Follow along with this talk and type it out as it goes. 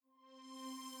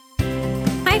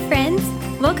friends.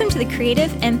 Welcome to the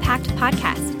Creative Impact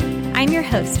Podcast. I'm your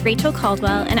host, Rachel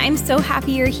Caldwell, and I'm so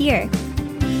happy you're here.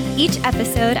 Each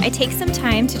episode, I take some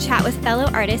time to chat with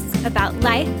fellow artists about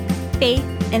life, faith,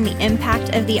 and the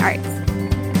impact of the arts.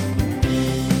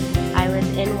 I was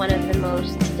in one of the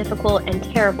most difficult and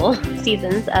terrible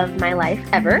seasons of my life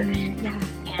ever. Yeah.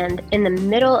 And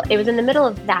it was in the middle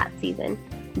of that season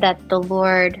that the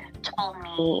Lord told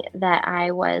me that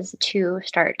I was to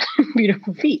start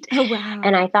Beautiful Feet. Oh, wow.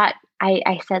 And I thought,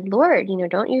 I said, Lord,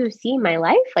 don't you see my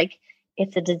life? Like,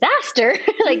 it's a disaster.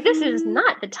 Like, this is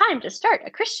not the time to start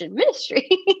a Christian ministry.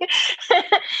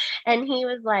 And he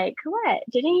was like, what?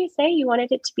 Didn't you say you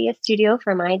wanted it to be a studio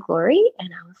for my glory? And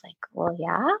I was like, well,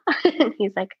 yeah. And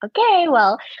he's like, okay,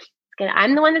 well,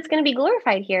 I'm the one that's going to be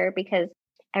glorified here because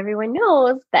everyone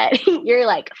knows that you're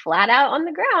like flat out on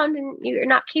the ground and you're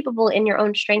not capable in your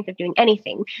own strength of doing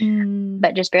anything,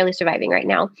 but just barely surviving right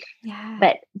now. Yeah.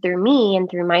 But through me and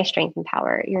through my strength and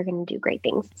power, you're going to do great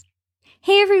things.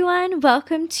 Hey everyone,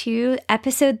 welcome to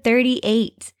episode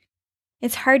 38.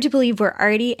 It's hard to believe we're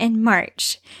already in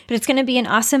March, but it's going to be an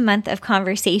awesome month of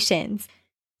conversations.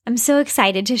 I'm so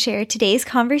excited to share today's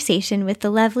conversation with the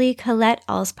lovely Kalette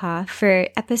Alspaugh for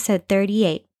episode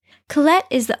 38. Kalette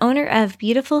is the owner of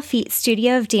Beautiful Feet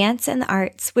Studio of Dance and the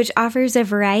Arts, which offers a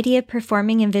variety of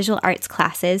performing and visual arts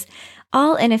classes,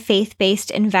 all in a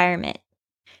faith-based environment.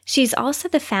 She's also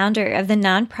the founder of the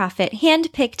nonprofit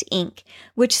Handpicked Inc.,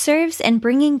 which serves in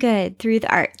bringing good through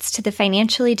the arts to the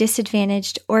financially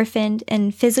disadvantaged, orphaned,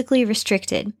 and physically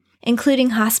restricted, including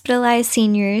hospitalized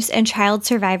seniors and child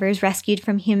survivors rescued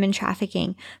from human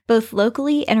trafficking, both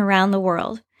locally and around the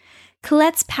world.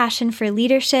 Kalette's passion for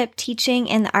leadership, teaching,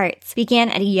 and the arts began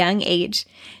at a young age.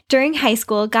 During high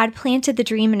school, God planted the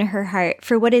dream in her heart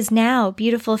for what is now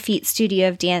Beautiful Feet Studio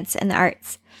of Dance and the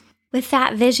Arts. With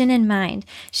that vision in mind,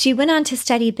 she went on to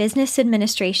study business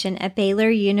administration at Baylor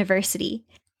University.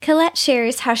 Kalette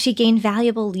shares how she gained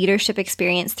valuable leadership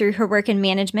experience through her work in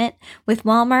management with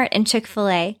Walmart and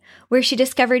Chick-fil-A, where she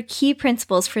discovered key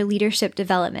principles for leadership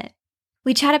development.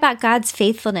 We chat about God's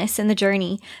faithfulness in the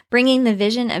journey, bringing the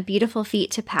vision of Beautiful Feet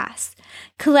to pass.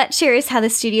 Kalette shares how the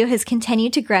studio has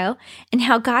continued to grow and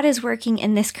how God is working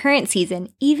in this current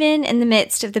season, even in the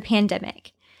midst of the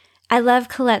pandemic. I love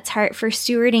Kalette's heart for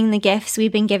stewarding the gifts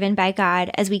we've been given by God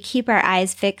as we keep our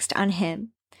eyes fixed on Him.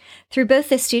 Through both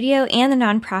the studio and the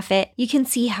nonprofit, you can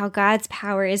see how God's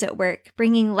power is at work,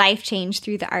 bringing life change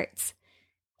through the arts.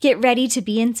 Get ready to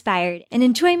be inspired and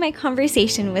enjoy my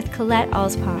conversation with Kalette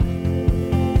Alspaugh.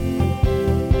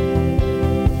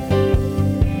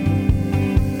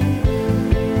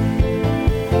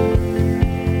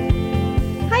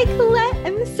 Hi, Kalette.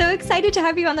 I'm so excited to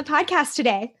have you on the podcast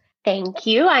today. Thank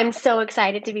you. I'm so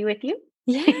excited to be with you.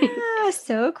 Yeah,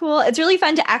 so cool. It's really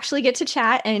fun to actually get to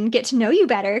chat and get to know you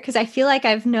better because I feel like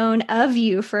I've known of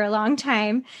you for a long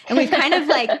time. And we've kind of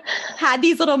like had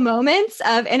these little moments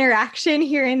of interaction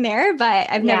here and there, but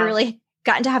I've never really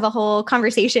gotten to have a whole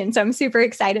conversation. So I'm super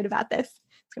excited about this.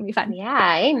 It's going to be fun.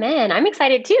 Yeah, amen. I'm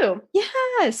excited too.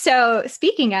 Yeah. So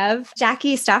speaking of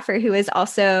Jackie Stauffer, she was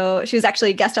actually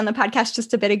a guest on the podcast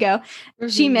just a bit ago. Mm-hmm.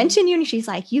 She mentioned you and she's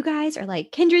like, you guys are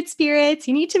like kindred spirits.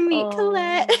 You need to meet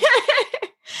Kalette.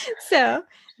 So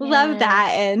love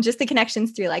that. And just the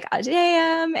connections through like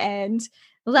Audeum and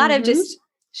a lot of just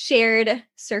shared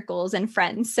circles and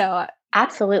friends. So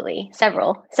absolutely.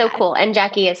 Several. So cool. And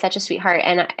Jackie is such a sweetheart.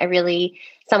 And I really,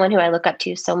 someone who I look up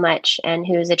to so much and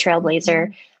who's a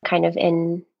trailblazer kind of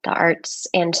in the arts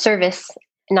and service.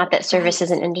 Not that service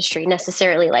is an industry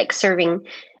necessarily, like serving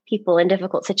people in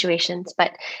difficult situations,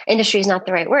 but industry is not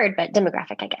the right word, but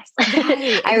demographic, I guess.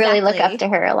 Right, I really look up to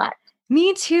her a lot.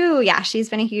 Me too. Yeah. She's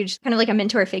been a huge kind of like a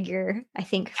mentor figure, I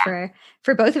think, for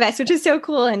both of us, which is so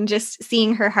cool. And just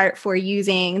seeing her heart for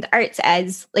using the arts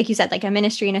as, like you said, like a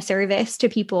ministry and a service to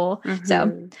people.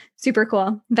 So super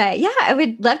cool. But yeah, I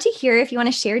would love to hear if you want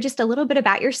to share just a little bit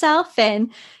about yourself and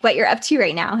what you're up to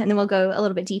right now. And then we'll go a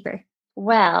little bit deeper.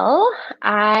 Well,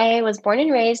 I was born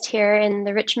and raised here in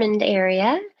the Richmond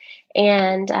area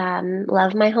and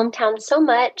love my hometown so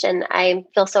much. And I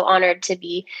feel so honored to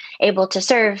be able to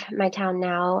serve my town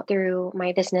now through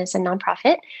my business and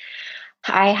nonprofit.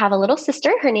 I have a little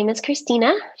sister. Her name is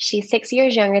Christina. She's 6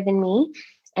 years younger than me.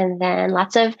 And then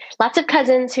lots of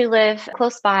cousins who live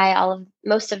close by,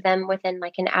 most of them within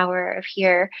like an hour of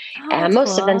here.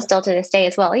 Most of them still to this day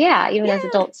as well. Yeah, even as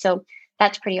adults. So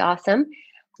that's pretty awesome.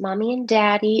 Mommy and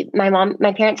daddy, my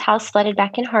parents' house flooded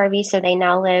back in Harvey, so they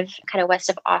now live kind of west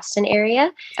of Austin area.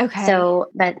 Okay.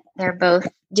 So, but they're both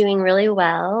doing really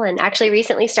well and actually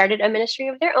recently started a ministry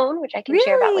of their own, which I can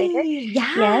share about later.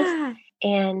 Yeah. Yes.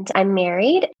 And I'm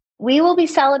married we will be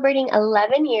celebrating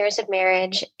 11 years of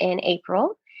marriage in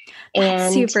April.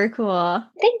 That's And super cool.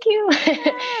 thank you.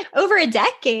 Yeah, over a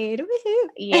decade. Woohoo.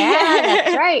 Yeah,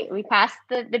 that's right. We passed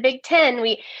the Big 10.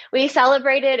 We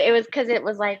celebrated. It was because it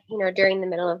was like, during the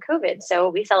middle of COVID. So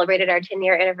we celebrated our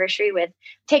 10-year anniversary with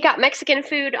takeout Mexican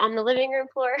food on the living room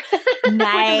floor.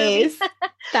 Nice.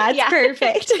 That's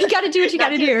perfect. You got to do what you got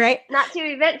to do, right? Not too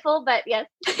eventful, but yes.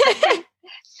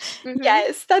 Mm-hmm.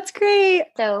 Yes, that's great.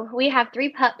 So we have 3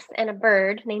 pups and a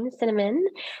bird named Cinnamon,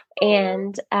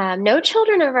 and no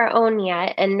children of our own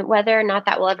yet. And whether or not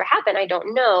that will ever happen, I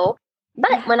don't know.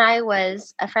 But when I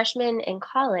was a freshman in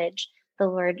college, the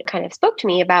Lord kind of spoke to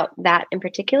me about that in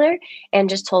particular and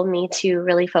just told me to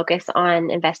really focus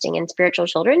on investing in spiritual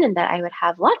children and that I would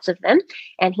have lots of them.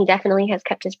 And he definitely has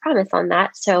kept his promise on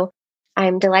that. So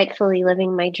I'm delightfully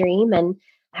living my dream and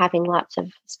having lots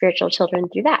of spiritual children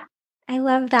through that. I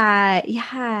love that.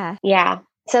 Yeah. Yeah.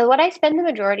 So what I spend the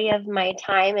majority of my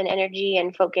time and energy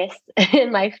and focus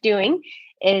in life doing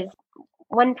is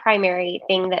one primary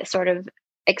thing that sort of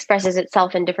expresses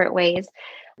itself in different ways.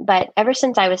 But ever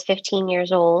since I was 15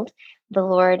 years old, the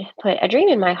Lord put a dream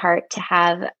in my heart to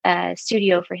have a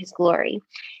studio for his glory.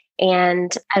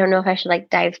 And I don't know if I should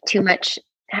dive too much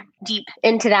deep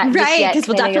into that just yet. Because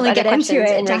we'll definitely get into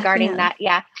it regarding that.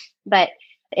 Yeah. But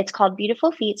it's called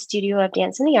Beautiful Feet Studio of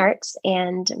Dance and the Arts.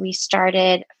 And we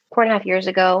started 4.5 years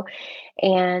ago.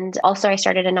 And also I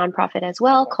started a nonprofit as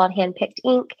well called Handpicked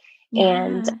Inc. Yeah.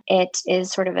 And it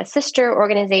is sort of a sister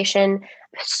organization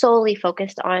solely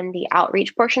focused on the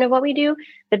outreach portion of what we do.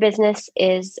 The business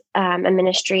is a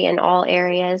ministry in all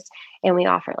areas. And we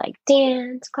offer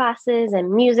dance classes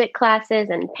and music classes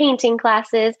and painting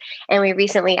classes. And we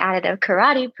recently added a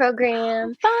karate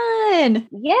program. Fun.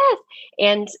 Yes.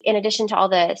 And in addition to all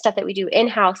the stuff that we do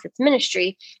in-house, it's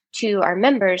ministry to our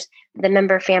members, the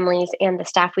member families and the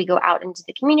staff. We go out into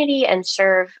the community and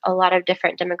serve a lot of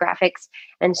different demographics.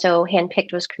 And so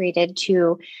Handpicked was created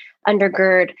to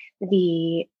undergird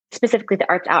specifically the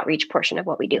arts outreach portion of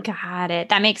what we do. Got it.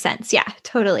 That makes sense. Yeah,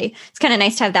 totally. It's kind of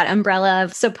nice to have that umbrella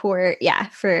of support. Yeah.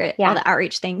 For all the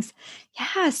outreach things.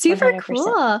 Yeah. Super 100%.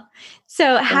 Cool.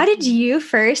 So how did you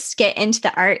first get into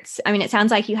the arts? I mean, it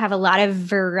sounds like you have a lot of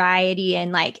variety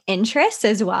and interests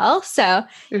as well. So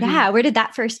where did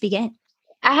that first begin?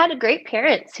 I had great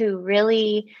parents who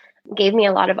really gave me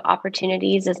a lot of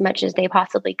opportunities as much as they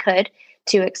possibly could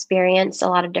to experience a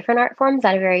lot of different art forms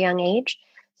at a very young age.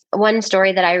 One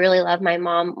story that I really love, my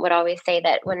mom would always say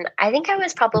that when I think I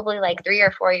was probably 3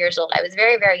 or 4 years old, I was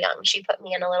very, very young. She put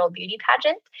me in a little beauty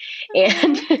pageant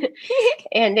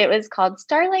and it was called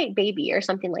Starlight Baby or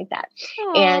something like that.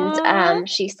 Aww. And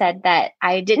she said that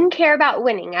I didn't care about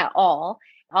winning at all.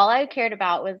 All I cared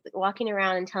about was walking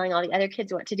around and telling all the other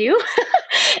kids what to do.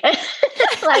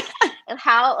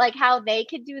 how they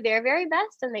could do their very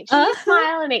best and make sure you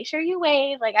smile and make sure you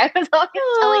wave. I was always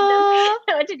telling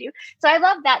them what to do. So I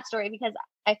love that story because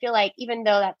I feel like even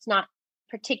though that's not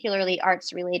particularly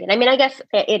arts related, I mean, I guess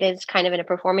it is kind of in a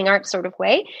performing arts sort of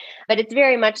way, but it's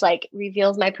very much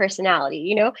reveals my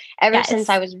personality, Ever since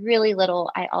I was really little,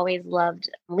 I always loved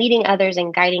leading others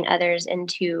and guiding others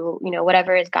into,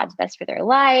 whatever is God's best for their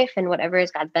life and whatever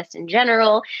is God's best in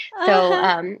general. So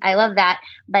I love that.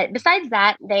 But besides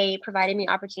that, they provided me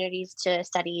opportunities to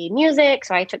study music.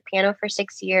 So I took piano for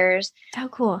 6 years. Oh,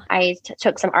 cool. I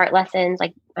took some art lessons,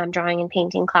 drawing and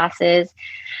painting classes.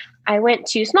 I went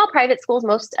to small private schools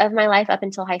most of my life up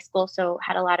until high school, so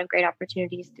had a lot of great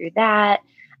opportunities through that.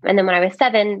 And then when I was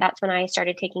 7, that's when I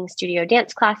started taking studio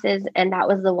dance classes. And that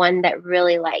was the one that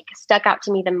really stuck out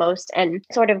to me the most and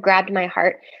sort of grabbed my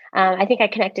heart. I think I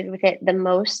connected with it the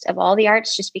most of all the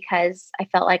arts just because I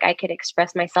felt like I could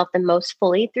express myself the most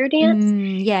fully through dance.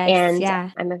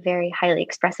 I'm a very highly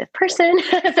expressive person.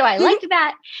 So I liked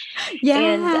that.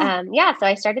 So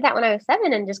I started that when I was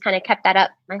 7 and just kind of kept that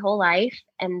up my whole life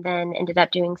and then ended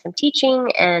up doing some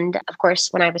teaching. And of course,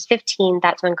 when I was 15,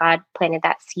 that's when God planted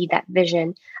that seed, that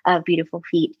vision of Beautiful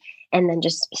Feet. And then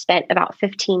just spent about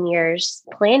 15 years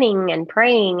planning and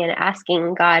praying and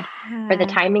asking God for the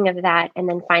timing of that. And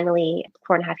then finally,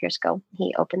 4.5 years ago,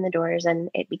 he opened the doors and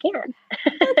it began.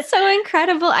 That's so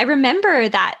incredible. I remember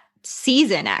that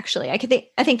season, actually. I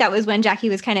think that was when Jackie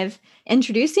was kind of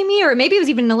introducing me, or maybe it was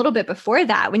even a little bit before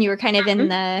that when you were kind of in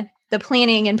the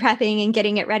planning and prepping and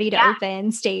getting it ready to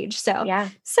open stage. So,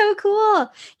 so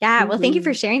cool. Yeah. Well, thank you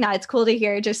for sharing that. It's cool to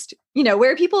hear just,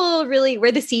 where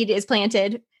the seed is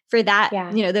planted for that,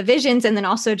 the visions, and then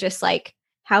also just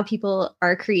how people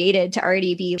are created to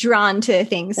already be drawn to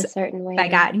things a certain way by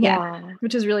God. Yeah.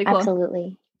 Which is really cool.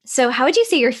 Absolutely. So how would you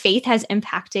say your faith has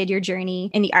impacted your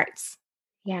journey in the arts?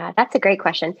 Yeah, that's a great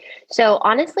question. So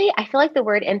honestly, I feel like the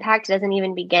word impact doesn't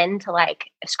even begin to like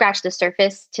scratch the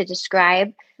surface to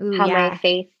describe Ooh, how my yeah.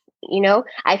 faith,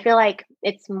 I feel like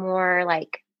it's more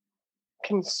like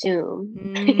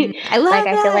consume. I Like love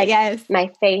I feel that. like Yes.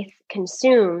 my faith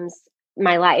consumes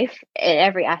my life in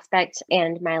every aspect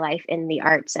and my life in the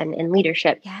arts and in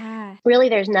leadership. Yeah. Really,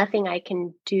 there's nothing I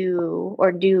can do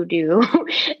or do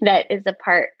that is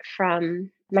apart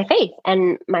from my faith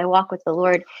and my walk with the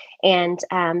Lord. And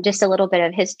just a little bit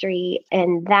of history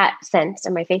in that sense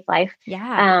in my faith life.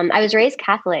 Yeah. I was raised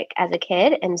Catholic as a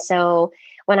kid. And so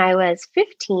when I was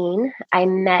 15, I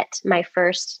met my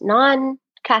first non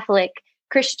Catholic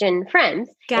Christian friends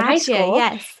in high Gotcha. school.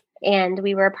 Yes. And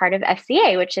we were a part of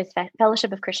FCA, which is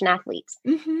Fellowship of Christian Athletes.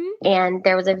 Mm-hmm. And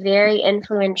there was a very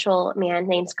influential man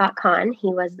named Scott Kahn. He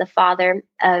was the father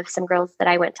of some girls that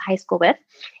I went to high school with.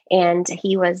 And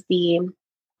he was the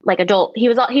adult. He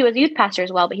was youth pastor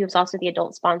as well, but he was also the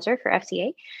adult sponsor for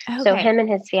FCA. So Okay. him and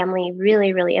his family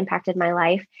really, really impacted my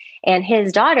life. And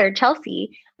his daughter,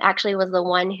 Chelsea, actually was the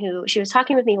one who she was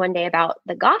talking with me one day about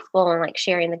the gospel and like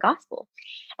sharing the gospel.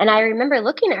 And I remember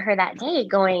looking at her that day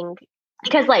going,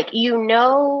 because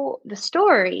the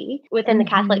story within the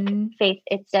Catholic Mm-hmm. faith,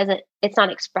 it's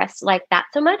not expressed like that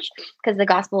so much because the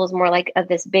gospel is more like of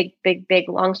this big, big, big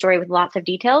long story with lots of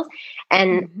details.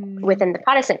 And Mm-hmm. within the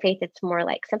Protestant faith, it's more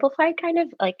like simplified, kind of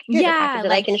like here's a Yeah, package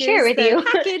that I like can share here's with the you.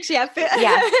 package. Yep.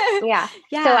 Yeah. Yeah.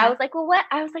 So I Yeah. was like, well, what?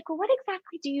 I was like, well, what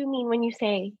exactly do you mean when you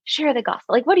say share the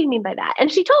gospel? Like, what do you mean by that?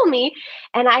 And she told me,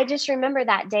 and I just remember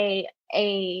that day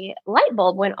a light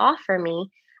bulb went off for me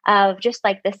of just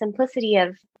like the simplicity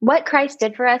of what Christ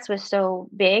did for us was so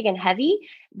big and heavy,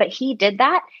 but he did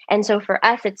that. And so for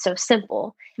us, it's so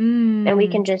simple. And Mm.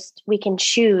 we can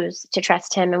choose to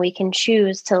trust him and we can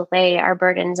choose to lay our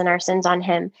burdens and our sins on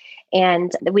him.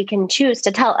 And we can choose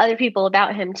to tell other people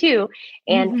about him too.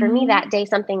 And for me Mm-hmm. that day,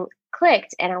 something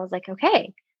clicked and I was like,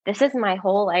 okay, this is my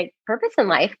whole like purpose in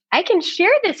life. I can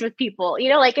share this with people,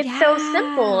 like it's so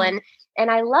simple. Yeah.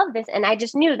 And I love this. And I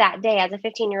just knew that day as a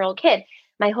 15-year-old kid,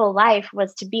 my whole life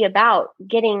was to be about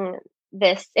getting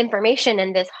this information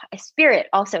and this spirit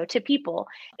also to people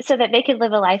so that they could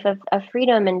live a life of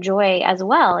freedom and joy as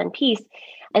well and peace.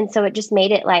 And so it just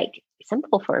made it like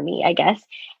simple for me, I guess.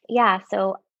 Yeah.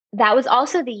 So that was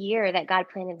also the year that God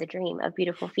planted the dream of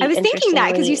Beautiful I Feet, was thinking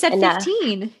that because you interestingly said enough.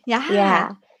 15. Yeah.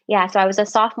 Yeah. Yeah. So I was a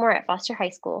sophomore at Foster High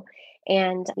School.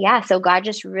 And yeah, so God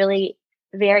just really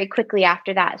very quickly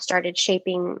after that started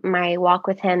shaping my walk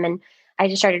with him. And I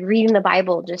just started reading the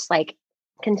Bible, just like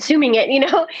consuming it, and,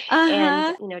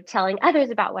 Uh-huh. telling others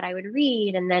about what I would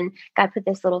read. And then God put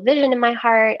this little vision in my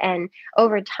heart. And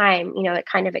over time, it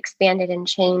kind of expanded and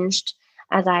changed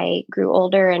as I grew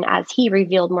older and as he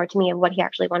revealed more to me of what he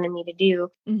actually wanted me to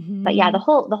do. But yeah, the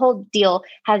Mm-hmm. whole deal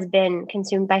has been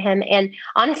consumed by him. And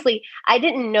honestly, I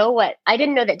didn't know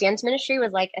that dance ministry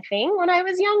was like a thing when I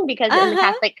was young because in the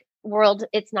Uh-huh. Catholic world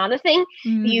it's not a thing.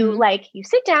 Mm-hmm. You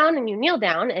sit down and you kneel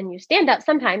down and you stand up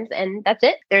sometimes and that's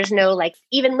it. There's no like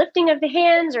even lifting of the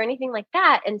hands or anything like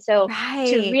that. And so to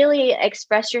Right. really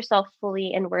express yourself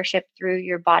fully in worship through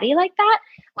your body like that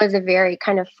was a very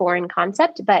kind of foreign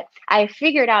concept, but I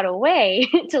figured out a way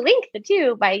to link the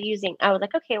two by I was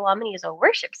like, okay, well, I'm going to use a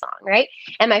worship song, right?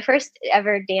 And my first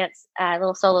ever dance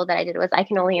little solo that I did was I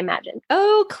Can Only Imagine.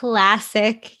 Oh,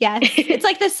 classic. Yes. It's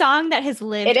like the song that has It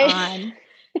lived is. on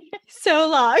so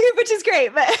long, which is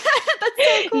great, but that's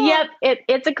so cool. Yep,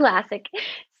 it's a classic.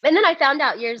 And then I found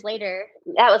out years later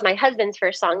that was my husband's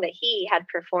first song that he had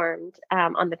performed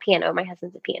on the piano. My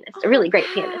husband's a pianist, a Oh, really great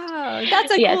pianist. wow.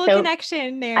 That's a Yeah, cool so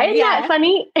connection there. isn't that Yeah.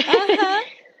 funny? Uh-huh.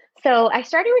 So I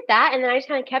started with that, and then I just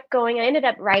kind of kept going. I ended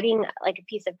up writing like a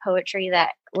piece of poetry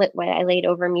that I laid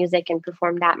over music and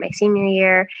performed that my senior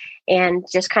year, and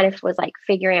just kind of was like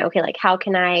figuring out, okay, like how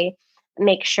can I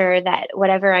make sure that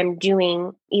whatever I'm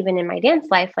doing, even in my dance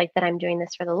life, like that I'm doing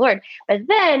this for the Lord. But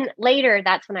then later,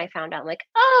 that's when I found out, like,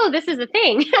 oh, this is a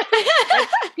thing. Like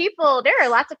there are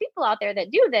lots of people out there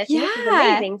that do this, and this is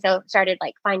Yeah. amazing. So started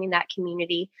like finding that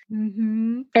community.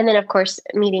 Mm-hmm. And then, of course,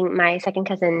 meeting my second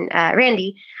cousin,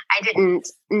 Randy, I didn't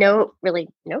really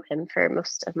know him for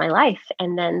most of my life.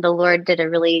 And then the Lord did a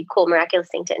really cool, miraculous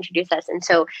thing to introduce us. And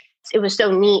so it was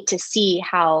so neat to see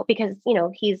how, because,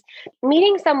 he's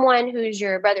meeting someone who's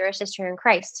your brother or sister in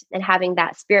Christ and having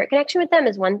that spirit connection with them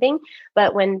is one thing.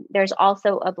 But when there's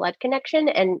also a blood connection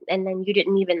and then you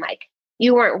didn't even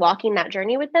you weren't walking that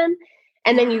journey with them,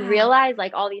 and then you Yeah. realize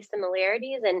like all these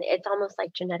similarities and it's almost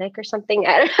like genetic or something.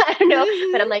 I don't know,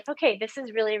 but I'm Mm-hmm. like, okay, this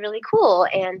is really, really cool.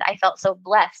 And I felt so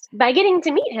blessed by getting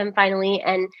to meet him finally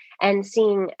and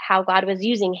seeing how God was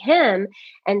using him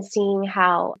and seeing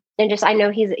how and just, I know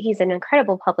he's an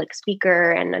incredible public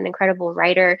speaker and an incredible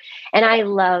writer. And I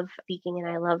love speaking and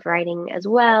I love writing as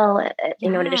well,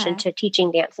 in addition to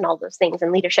teaching dance and all those things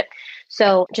and leadership.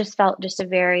 So just felt just a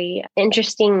very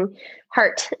interesting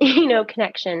heart,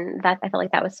 connection that I felt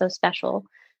like that was so special.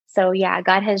 So yeah,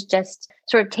 God has just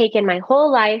sort of taken my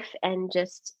whole life and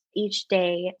just each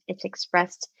day it's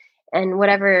expressed and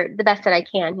whatever the best that I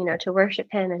can, to worship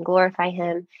him and glorify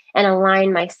him and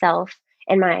align myself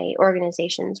and my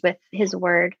organizations with his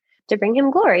word to bring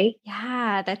him glory.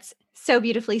 Yeah, that's so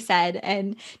beautifully said.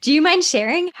 And do you mind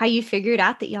sharing how you figured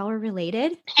out that y'all were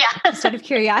related? Yeah. Just out of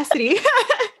curiosity.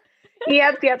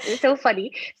 Yep. It's so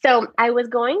funny. So I was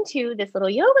going to this little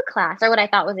yoga class, or what I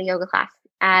thought was a yoga class,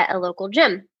 at a local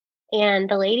gym. And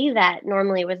the lady that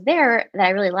normally was there that I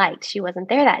really liked, she wasn't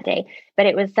there that day, but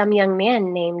it was some young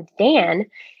man named Dan.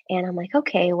 And I'm like,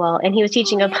 okay, well, and he was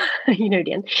teaching Dan.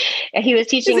 He was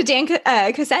teaching. Is it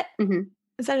Dan Cassette? Mm-hmm.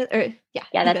 Is that it? Or,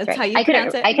 yeah, that's right. How you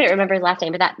pronounce it? I couldn't remember his last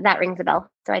name, but that rings a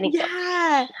bell. So I think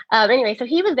so. Anyway, so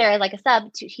he was there like a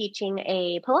sub to teaching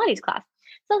a Pilates class.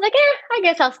 So I was like, I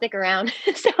guess I'll stick around.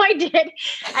 So I did.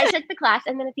 I took the class.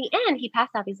 And then at the end, he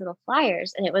passed out these little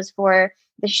flyers. And it was for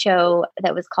the show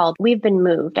that was called We've Been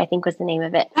Moved, I think was the name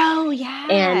of it. Oh, yeah.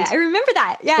 And I remember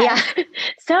that. Yeah.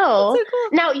 So cool.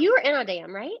 Now you were in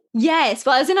Audeum, right? Yes.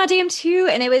 Well, I was in Audeum too.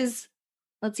 And it was,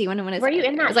 let's see, when were you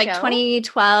in that? It was like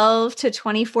 2012 to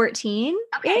 2014.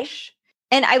 Okay.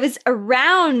 And I was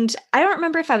around, I don't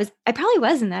remember if I probably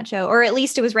was in that show, or at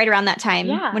least it was right around that time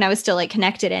when I was still like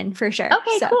connected in, for sure.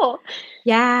 Okay, cool.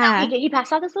 Yeah. So he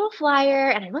passed out this little flyer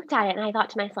and I looked at it and I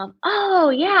thought to myself, oh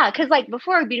yeah. Cause like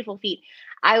before Beautiful Feet,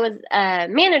 I was a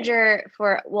manager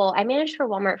I managed for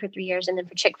Walmart for 3 years and then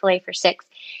for Chick-fil-A for 6.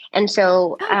 And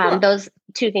so cool. Those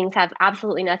two things have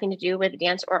absolutely nothing to do with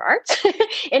dance or arts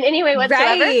in any way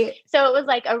whatsoever. Right. So it was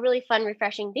like a really fun,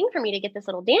 refreshing thing for me to get this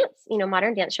little dance,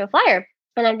 modern dance show flyer.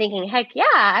 And I'm thinking, heck yeah,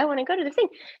 I want to go to this thing.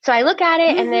 So I look at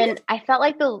it and then I felt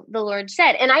like the Lord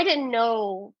said, and I didn't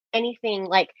know anything,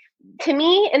 like, to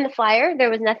me in the flyer, there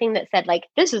was nothing that said like,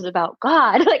 this is about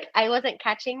God. Like I wasn't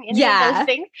catching any of those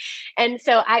things. And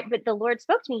so but the Lord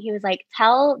spoke to me. He was like,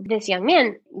 tell this young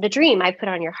man the dream I put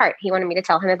on your heart. He wanted me to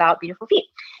tell him about Beautiful Feet.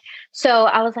 So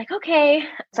I was like, okay.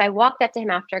 So I walked up to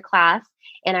him after class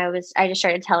and I just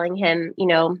started telling him,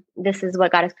 this is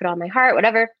what God has put on my heart,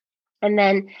 whatever. And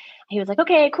then he was like,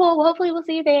 okay, cool. Well, hopefully we'll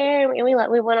see you there. And we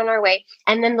went on our way.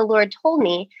 And then the Lord told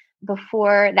me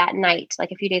before that night,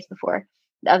 like a few days before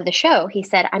of the show, he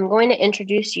said, I'm going to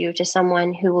introduce you to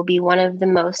someone who will be one of the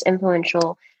most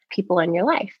influential people in your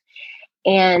life.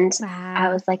 And I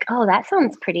was like, oh, that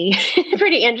sounds pretty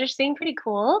interesting, pretty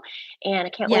cool. And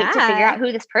I can't wait to figure out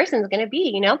who this person is going to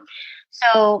be,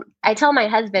 So I tell my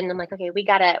husband, I'm like, okay, we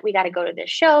gotta go to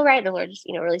this show, right? The Lord's,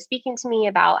 really speaking to me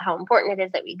about how important it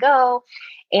is that we go.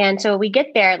 And so we get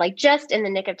there, like just in the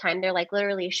nick of time. They're like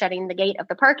literally shutting the gate of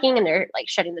the parking and they're like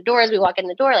shutting the doors. We walk in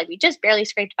the door, like we just barely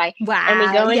scraped by. Wow. And we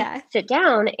go and sit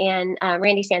down and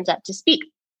Randy stands up to speak.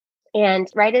 And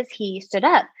right as he stood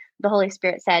up, the Holy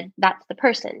Spirit said, that's the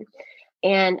person.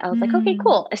 And I was like, okay,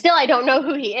 cool. Still, I don't know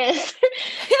who he is.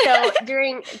 So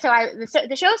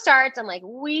the show starts, I'm like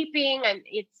weeping.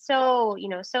 It's so,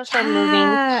 so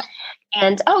moving.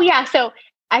 And so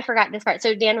I forgot this part.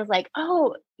 So Dan was like,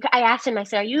 oh, I asked him, I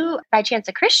said, are you by chance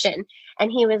a Christian?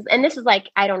 And he was, and this is like,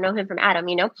 I don't know him from Adam,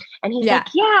 and he's like,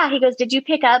 yeah, he goes, did you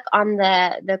pick up on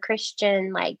the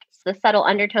Christian, like the subtle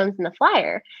undertones in the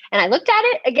flyer? And I looked at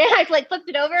it again. I like flipped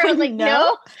it over. I was like,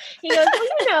 no. He goes,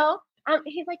 well,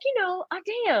 he's like, oh,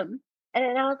 damn.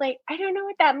 And I was like, I don't know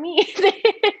what that means.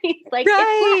 He's like,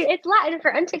 it's Latin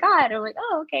for unto God. I'm like,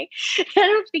 oh, okay. I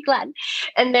don't speak Latin.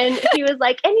 And then he was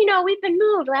like, and we've been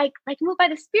moved, like moved by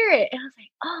the Spirit. And I was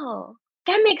like, oh,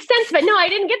 that makes sense. But no, I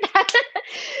didn't get that.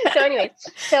 So anyway,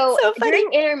 so during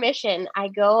intermission, I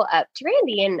go up to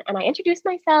Randy and I introduce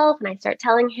myself and I start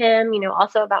telling him,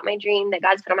 also about my dream that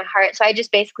God's put on my heart. So I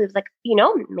just basically was like,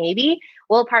 maybe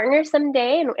we'll partner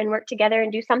someday and work together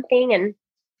and do something. And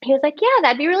he was like, yeah,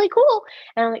 that'd be really cool.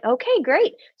 And I'm like, okay,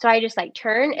 great. So I just like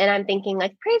turn and I'm thinking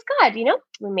like, praise God, we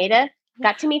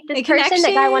got to meet this person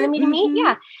that God wanted me to meet.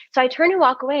 Yeah. So I turn and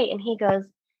walk away and he goes,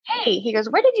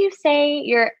 where did you say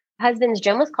your husband's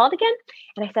gym was called again?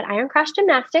 And I said, Iron Cross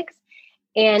Gymnastics.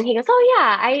 And he goes, oh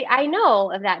yeah, I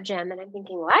know of that gym. And I'm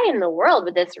thinking, why in the world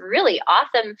would this really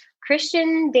awesome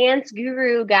Christian dance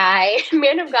guru guy,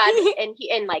 man of God, and he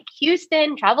in like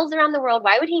Houston, travels around the world.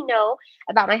 Why would he know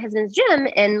about my husband's gym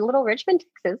in Little Richmond,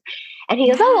 Texas? And he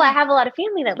goes, "Oh, well, I have a lot of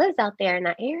family that lives out there in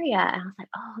that area." And I was like,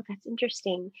 "Oh, that's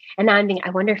interesting." And now I'm thinking, I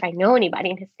wonder if I know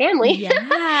anybody in his family.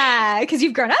 Yeah, because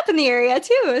you've grown up in the area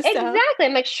too. So. Exactly.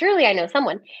 I'm like, surely I know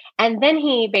someone. And then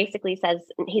he basically says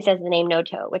the name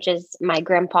Noto, which is my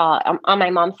grandpa on my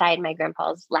mom's side, my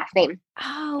grandpa's last name.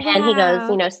 Oh, wow. And he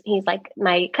goes, he's like,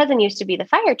 my cousin used to be the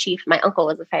fire chief. My uncle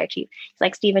was the fire chief. He's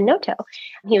like Stephen Noto.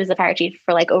 He was the fire chief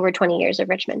for like over 20 years of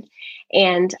Richmond.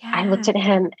 And I looked at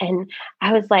him and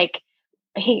I was like,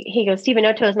 he goes, Stephen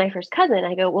Noto is my first cousin.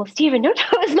 I go, well, Stephen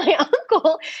Noto is my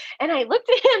uncle. And I looked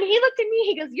at him, he looked at me,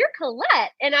 he goes, "You're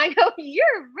Kalette." And I go,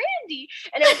 "You're Randy."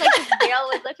 And it was like this veil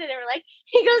was lifted and we're like,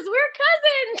 he goes, "We're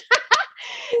cousins."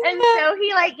 And so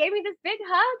he like gave me this big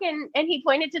hug and he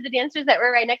pointed to the dancers that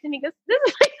were right next to me. He goes, "This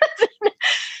is my cousin."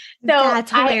 So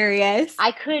that's hilarious.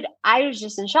 I was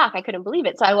just in shock. I couldn't believe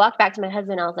it. So I walked back to my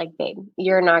husband. I was like, "Babe,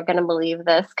 you're not going to believe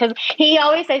this." Cause he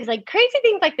always says like crazy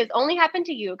things like this only happen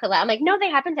to you, Kalette. I'm like, "No, they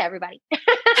happen to everybody."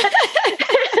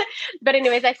 But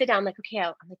anyways, I sit down, I'm like, okay,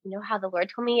 I'm like, you know how the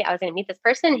Lord told me I was going to meet this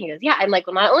person? He goes, "Yeah." I'm like,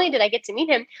 well, not only did I get to meet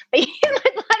him, but he's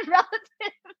my blood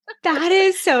relative. That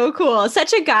is so cool.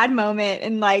 Such a God moment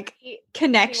and like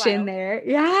connection there.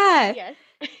 Yeah. Yes.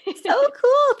 So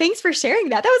cool. Thanks for sharing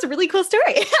that. That was a really cool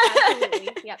story.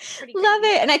 Absolutely. Yep. Love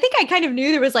it. And I think I kind of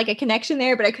knew there was like a connection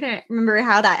there, but I couldn't remember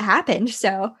how that happened.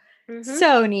 So,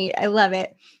 so neat. I love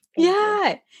it. Thank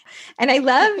you. And I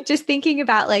love just thinking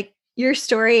about like your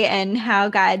story and how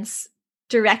God's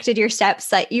directed your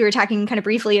steps. Like you were talking kind of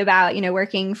briefly about,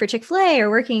 working for Chick-fil-A or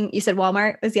working, you said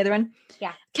Walmart was the other one.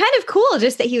 Yeah. Kind of cool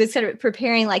just that he was sort of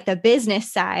preparing like the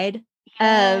business side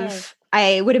of,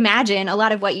 I would imagine, a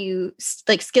lot of what you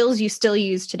like skills you still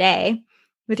use today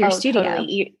with your studio.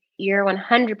 Totally. You're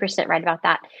 100% right about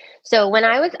that. So when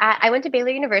I went to Baylor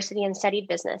University and studied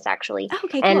business actually. Oh,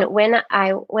 okay, and cool. when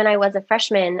I was a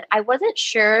freshman, I wasn't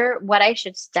sure what I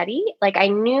should study. Like I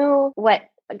knew what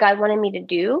God wanted me to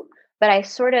do, but I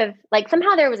sort of like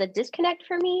somehow there was a disconnect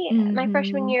for me my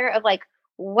freshman year of like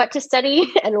what to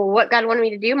study and what God wanted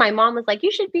me to do. My mom was like,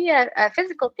 "You should be a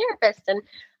physical therapist." And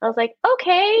I was like,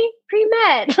 "Okay,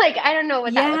 pre-med." Like, I don't know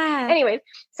what that was. Anyways,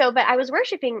 but I was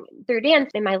worshiping through dance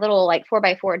in my little like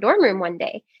 4x4 dorm room one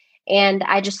day. And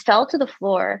I just fell to the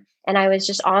floor and I was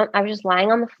just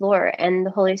lying on the floor and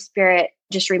the Holy Spirit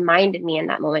just reminded me in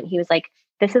that moment. He was like,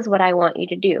 "This is what I want you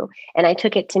to do." And I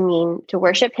took it to mean to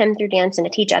worship him through dance and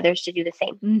to teach others to do the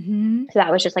same. So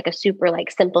that was just like a super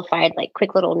like simplified, like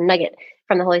quick little nugget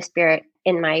from the Holy Spirit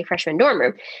in my freshman dorm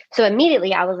room. So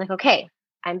immediately I was like, okay,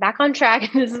 I'm back on track.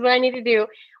 This is what I need to do.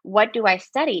 What do I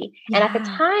study? And at the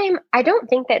time, I don't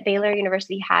think that Baylor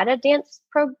University had a dance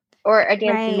or a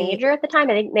dance major at the time.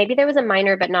 I think maybe there was a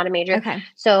minor, but not a major. Okay.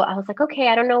 So I was like, okay,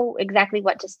 I don't know exactly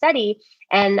what to study.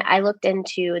 And I looked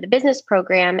into the business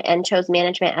program and chose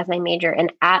management as my major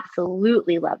and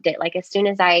absolutely loved it. Like as soon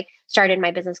as I started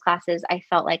my business classes, I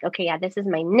felt like, okay, yeah, this is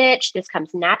my niche. This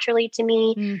comes naturally to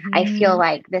me. I feel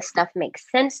like this stuff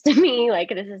makes sense to me. Like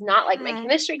this is not like my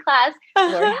chemistry class.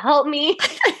 Lord help me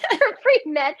for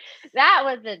pre-med. That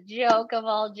was a joke of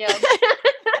all jokes.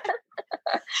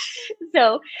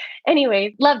 So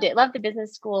anyways, loved it. Loved the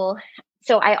business school.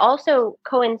 So I also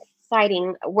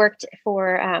worked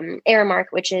for Aramark,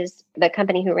 which is the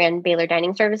company who ran Baylor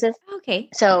Dining Services. Okay.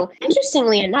 So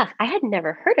interestingly enough, I had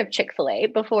never heard of Chick-fil-A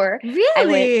before I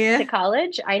went to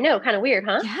college. I know, kind of weird,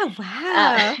 huh? Yeah,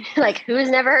 wow. Like who's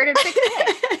never heard of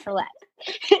Chick-fil-A?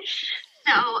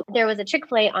 So there was a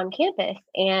Chick-fil-A on campus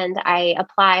and I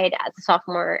applied as a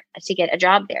sophomore to get a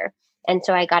job there. And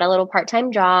so I got a little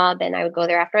part-time job and I would go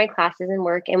there after my classes and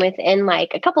work. And within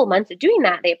like a couple of months of doing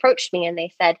that, they approached me and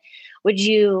they said, "Would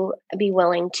you be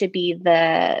willing to be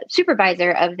the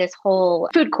supervisor of this whole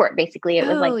food court?" Basically, it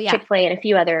was like Chick-fil-A and a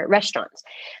few other restaurants.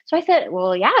 So I said,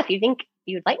 "Well, yeah, if you think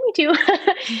you'd like me to."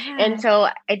 And so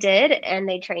I did, and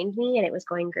they trained me and it was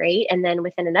going great. And then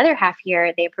within another half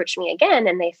year, they approached me again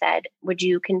and they said, "Would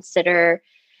you consider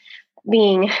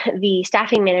being the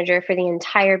staffing manager for the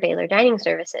entire Baylor Dining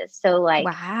Services?" So like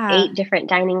 8 different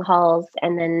dining halls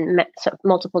and then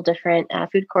multiple different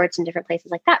food courts and different places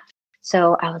like that.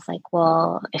 So I was like,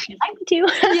 well, if you'd like me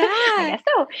to, I guess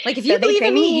so. Like if you believe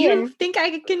in me, you think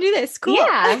I can do this. Cool.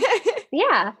 Yeah.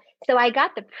 Yeah. So I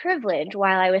got the privilege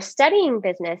while I was studying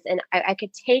business and I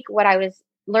could take what I was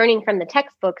learning from the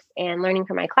textbooks and learning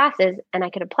from my classes, and I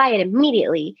could apply it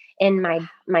immediately in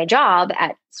my job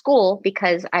at school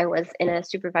because I was in a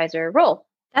supervisor role.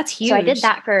 That's huge. So I did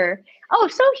that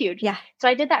so huge. Yeah. So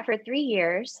I did that for 3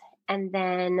 years. And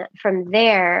then from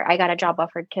there, I got a job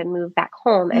offer to move back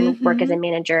home and work as a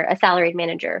manager, a salaried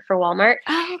manager for Walmart.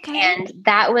 Oh, okay. And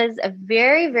that was a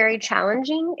very, very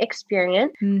challenging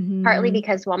experience, partly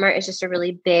because Walmart is just a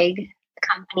really big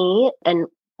company. And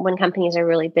when companies are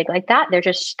really big like that, they're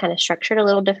just kind of structured a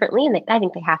little differently. And I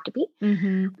think they have to be.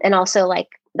 And also like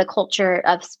the culture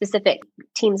of specific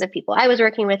teams of people I was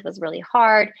working with was really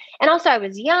hard. And also I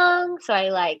was young. So I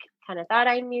like kind of thought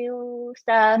I knew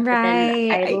stuff. Right.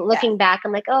 But then looking back,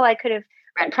 I'm like, oh, I could have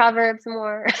read Proverbs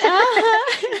more.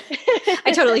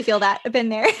 I totally feel that. I've been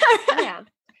there. Yeah.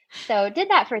 So did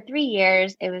that for 3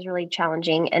 years. It was really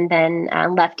challenging. And then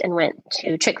left and went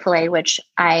to Chick-fil-A, which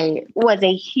was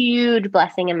a huge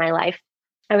blessing in my life.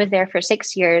 I was there for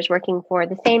 6 years working for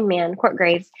the same man, Court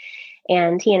Graves.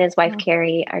 And he and his wife,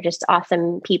 Carrie, are just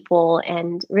awesome people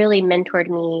and really mentored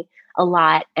me a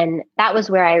lot. And that was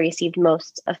where I received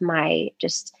most of my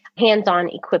just hands-on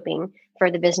equipping for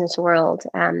the business world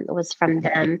was from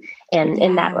them and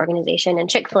in that organization. And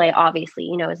Chick-fil-A, obviously,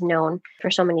 is known for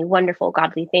so many wonderful,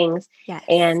 godly things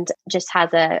and just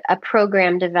has a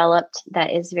program developed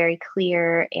that is very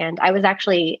clear. And I was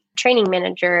actually training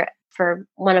manager for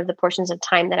one of the portions of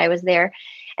time that I was there.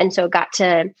 And so got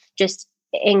to just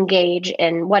engage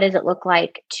in what does it look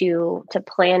like to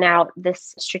plan out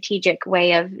this strategic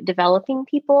way of developing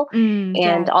people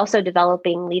and also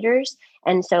developing leaders.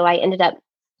 And so I ended up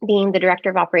being the director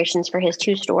of operations for his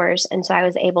 2 stores. And so I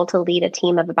was able to lead a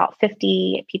team of about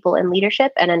 50 people in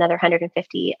leadership and another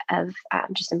 150 of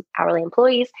just hourly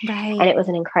employees. Right. And it was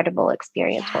an incredible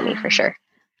experience for me, for sure.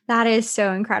 That is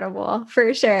so incredible,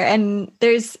 for sure. And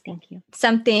there's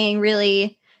something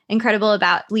really incredible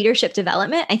about leadership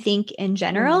development, I think, in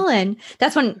general. And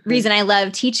that's one reason I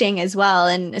love teaching as well.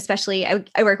 And especially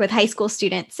I work with high school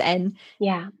students, and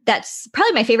that's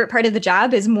probably my favorite part of the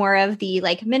job is more of the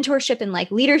like mentorship and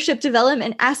like leadership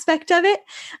development aspect of it,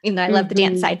 even though I love the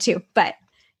dance side too. But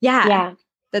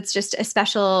that's just a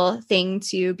special thing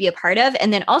to be a part of.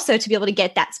 And then also to be able to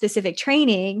get that specific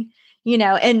training,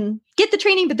 and get the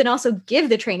training, but then also give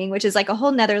the training, which is like a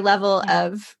whole nother level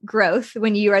of growth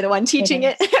when you are the one teaching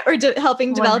it or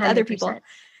helping develop 100%. Other people.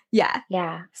 Yeah.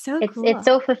 Yeah. So cool. It's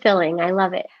so fulfilling. I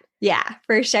love it. Yeah,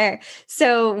 for sure.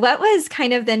 So what was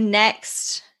kind of the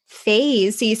next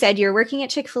phase? So you said you're working at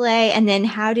Chick-fil-A, and then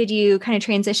how did you kind of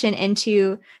transition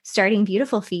into starting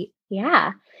Beautiful Feet?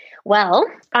 Yeah. Well,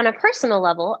 on a personal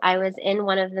level, I was in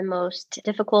one of the most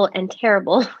difficult and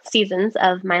terrible seasons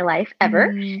of my life ever.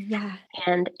 And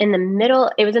it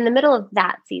was in the middle of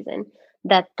that season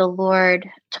that the Lord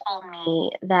told me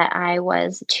that I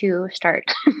was to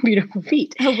start Beautiful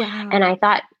Feet. Oh, wow. And I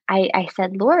thought, I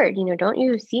said, Lord, don't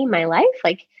you see my life?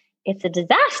 Like, it's a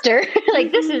disaster.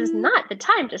 Like, this is not the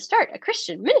time to start a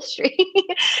Christian ministry.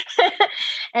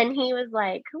 And he was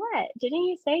like, what? Didn't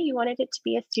you say you wanted it to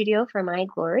be a studio for my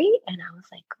glory? And I was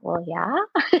like, well, yeah.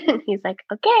 And he's like,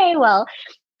 okay, well,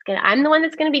 I'm the one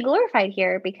that's going to be glorified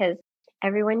here because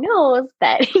everyone knows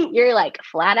that you're like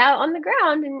flat out on the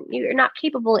ground and you're not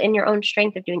capable in your own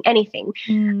strength of doing anything,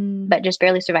 but just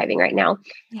barely surviving right now.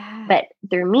 Yeah. But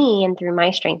through me and through my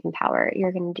strength and power,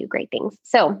 you're going to do great things.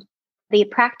 So the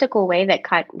practical way that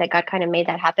God kind of made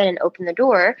that happen and opened the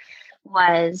door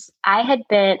was I had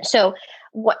been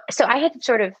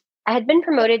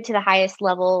promoted to the highest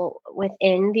level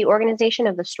within the organization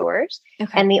of the stores.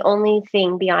 Okay. And the only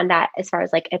thing beyond that, as far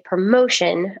as like a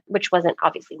promotion, which wasn't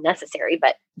obviously necessary,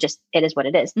 but just it is what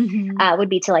it is, would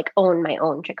be to like own my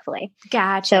own Chick-fil-A.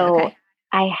 Gotcha. So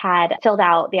I had filled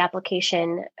out the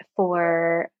application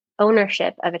for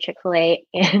ownership of a Chick-fil-A.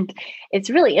 And it's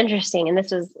really interesting. And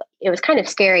it was kind of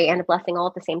scary and a blessing all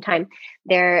at the same time.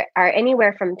 There are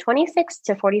anywhere from 26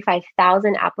 to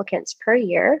 45,000 applicants per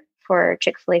year for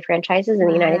Chick-fil-A franchises in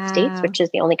the United States, which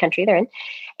is the only country they're in.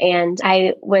 And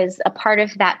I was a part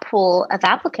of that pool of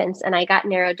applicants, and I got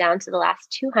narrowed down to the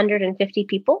last 250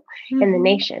 people in the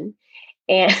nation.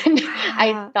 And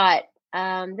I thought,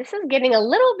 this is getting a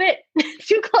little bit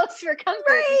too close for comfort.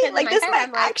 Right, like this might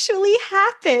actually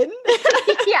happen.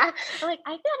 Yeah. I'm like,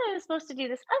 I thought I was supposed to do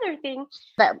this other thing,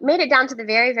 but made it down to the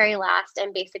very, very last.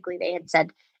 And basically they had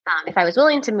said, if I was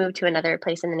willing to move to another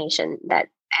place in the nation, that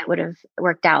it would have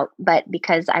worked out. But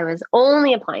because I was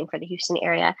only applying for the Houston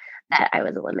area, that I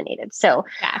was eliminated. So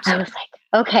I was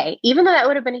like, okay, even though that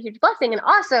would have been a huge blessing and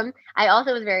awesome, I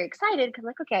also was very excited because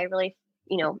like, okay, I really,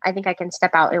 I think I can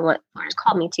step out in what Lord has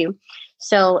called me to.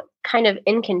 So kind of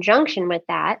in conjunction with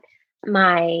that,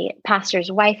 my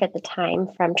pastor's wife at the time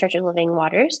from Church of Living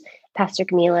Waters, Pastor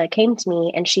Camila, came to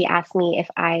me and she asked me if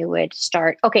I would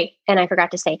start. Okay. And I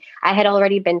forgot to say, I had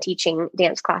already been teaching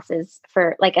dance classes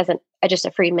for like as just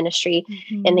a free ministry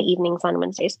in the evenings on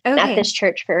Wednesdays at this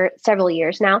church for several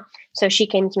years now. So she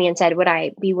came to me and said, would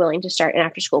I be willing to start an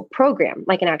after school program,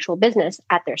 like an actual business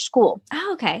at their school?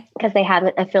 Oh, okay. Because they have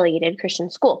an affiliated Christian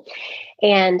school.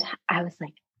 And I was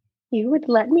like, you would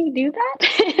let me do that?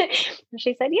 And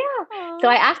she said, yeah. Aww. So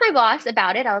I asked my boss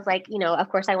about it. I was like, of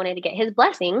course I wanted to get his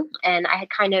blessing. And I had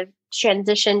kind of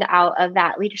transitioned out of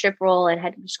that leadership role and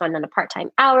had just gone down to part-time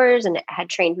hours and had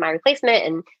trained my replacement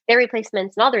and their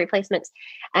replacements and all the replacements.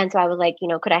 And so I was like,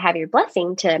 could I have your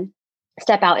blessing to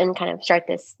step out and kind of start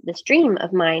this dream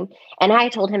of mine? And I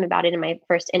told him about it in my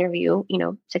first interview,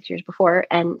 6 years before.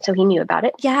 And so he knew about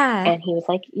it. Yeah. And he was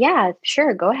like, yeah,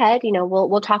 sure. Go ahead.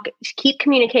 We'll talk, keep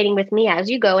communicating with me as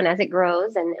you go and as it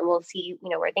grows, and we'll see,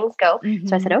 where things go.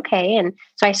 So I said, okay. And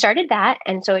so I started that.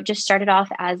 And so it just started off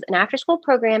as an after school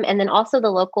program. And then also the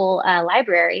local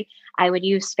library, I would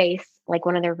use space, like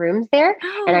one of their rooms there.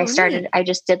 And I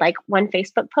just did like one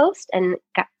Facebook post and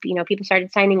got, people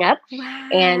started signing up. Wow.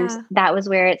 And that was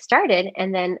where it started.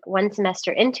 And then one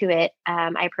semester into it,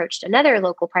 I approached another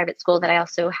local private school that I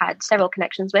also had several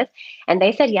connections with. And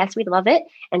they said, yes, we'd love it.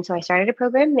 And so I started a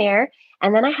program there.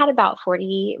 And then I had about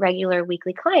 40 regular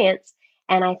weekly clients.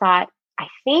 And I thought,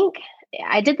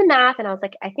 I did the math and I was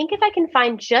like, I think if I can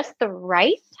find just the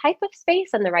right type of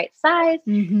space and the right size,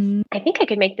 I think I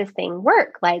could make this thing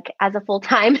work like as a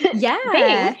full-time thing.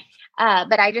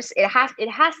 But it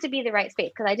has to be the right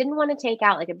space, because I didn't want to take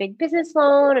out like a big business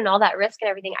loan and all that risk and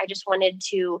everything. I just wanted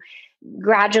to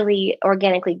gradually,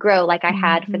 organically grow like I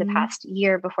had for the past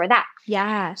year before that.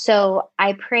 Yeah. So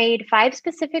I prayed 5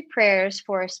 specific prayers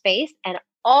for a space, and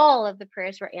all of the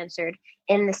prayers were answered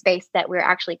in the space that we're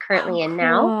actually currently in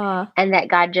now, and that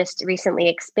God just recently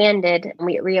expanded.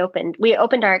 We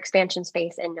opened our expansion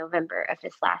space in November of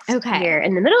this last year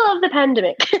in the middle of the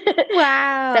pandemic.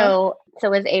 Wow. So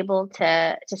was able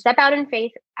to step out in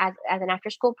faith as an after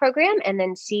school program, and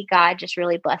then see God just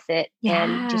really bless it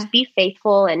and just be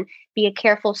faithful and be a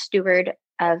careful steward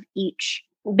of each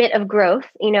bit of growth,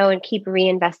 and keep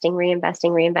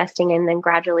reinvesting. And then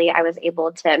gradually I was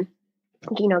able to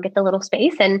get the little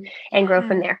space and grow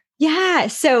from there. Yeah.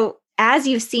 So as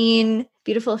you've seen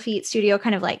Beautiful Feet Studio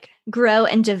kind of like grow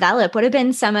and develop, what have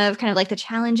been some of kind of like the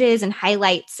challenges and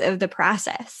highlights of the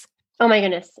process? Oh my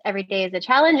goodness. Every day is a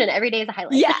challenge and every day is a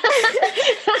highlight. Yeah.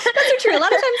 That's so true. A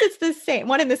lot of times it's the same,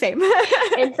 one and the same.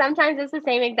 And sometimes it's the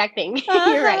same exact thing.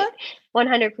 You're right.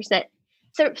 100%.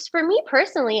 So for me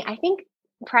personally, I think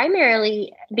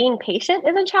primarily being patient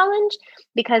is a challenge,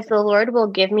 because the Lord will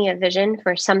give me a vision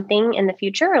for something in the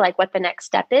future, or like what the next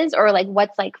step is, or like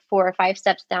what's like 4 or 5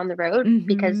 steps down the road.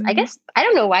 Because I guess, I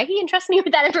don't know why he entrusts me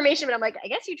with that information, but I'm like, I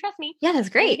guess you trust me. Yeah, that's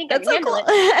great. That's so cool.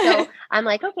 So I'm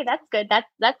like, okay, that's good.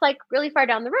 That's like really far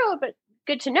down the road, but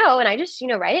good to know. And I just,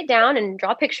 write it down and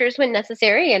draw pictures when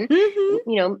necessary, and,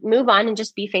 move on and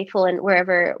just be faithful in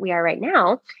wherever we are right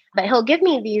now. But he'll give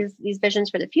me these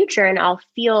visions for the future, and I'll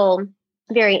feel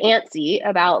very antsy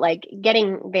about like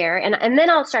getting there. And then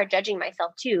I'll start judging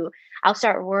myself too. I'll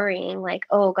start worrying like,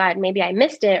 oh God, maybe I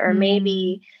missed it, or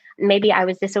maybe I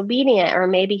was disobedient, or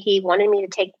maybe he wanted me to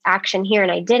take action here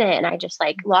and I didn't, and I just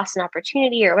like lost an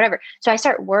opportunity or whatever. So I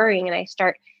start worrying and I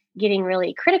start getting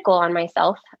really critical on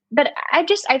myself. But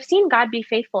I've seen God be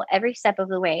faithful every step of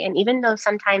the way. And even though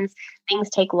sometimes things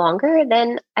take longer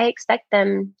than I expect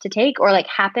them to take, or like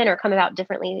happen or come about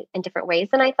differently in different ways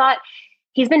than I thought,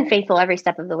 he's been faithful every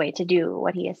step of the way to do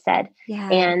what he has said. Yeah.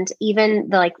 And even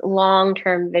the like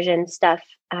long-term vision stuff,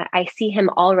 I see him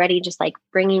already just like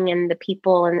bringing in the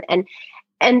people.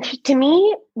 And to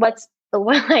me, what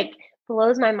like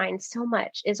blows my mind so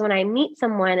much is when I meet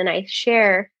someone and I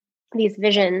share these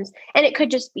visions, and it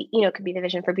could just be, it could be the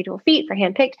vision for Beautiful Feet, for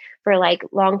Handpicked, for like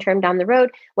long-term down the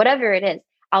road, whatever it is,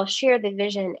 I'll share the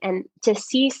vision, and to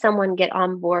see someone get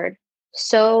on board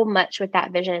so much with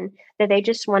that vision that they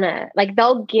just want to like,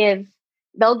 they'll give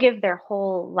their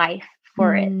whole life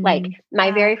for it. Like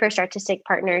my very first artistic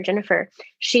partner, Jennifer,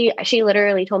 she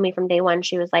literally told me from day one,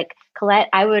 she was like, Kalette,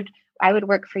 I would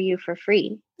work for you for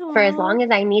free for as long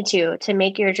as I need to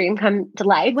make your dream come to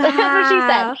life. Wow. That's what she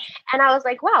said. And I was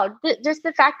like, wow, just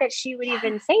the fact that she would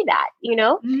even say that,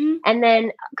 And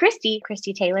then Christy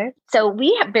Taylor. So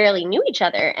we barely knew each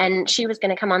other, and she was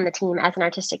going to come on the team as an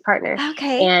artistic partner.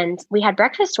 Okay. And we had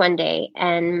breakfast one day,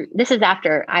 and this is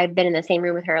after I've been in the same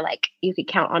room with her, like you could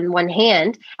count on one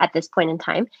hand at this point in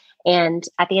time. And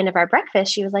at the end of our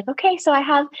breakfast, she was like, okay, so I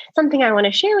have something I want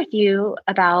to share with you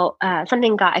about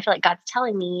something I feel like God's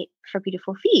telling me for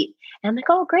Beautiful Feet. And I'm like,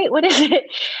 oh, great. What is it?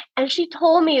 And she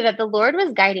told me that the Lord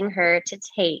was guiding her to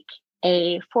take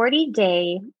a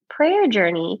 40-day prayer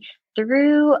journey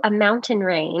through a mountain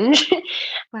range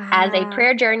as a Wow.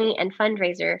 prayer journey and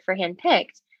fundraiser for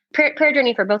Handpicked. Prayer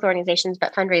journey for both organizations,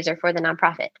 but fundraiser for the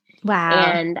nonprofit. Wow.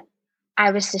 And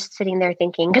I was just sitting there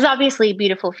thinking, because obviously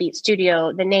Beautiful Feet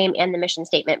Studio, the name and the mission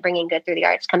statement, bringing good through the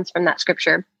arts, comes from that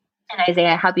scripture in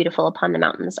Isaiah, how beautiful upon the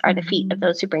mountains are the feet of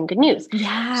those who bring good news.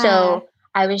 Yeah. So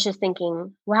I was just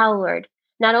thinking, wow, Lord,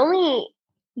 not only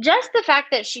just the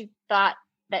fact that she thought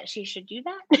that she should do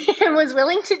that and was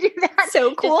willing to do that So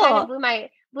just kind of cool.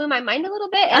 blew my mind a little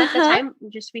bit. And at the time,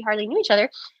 just we hardly knew each other,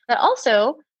 but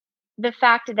also the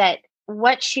fact that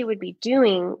what she would be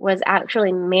doing was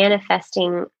actually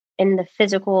manifesting in the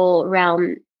physical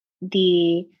realm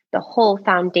the whole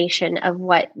foundation of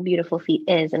what Beautiful Feet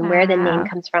is and where the name Wow.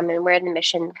 comes from and where the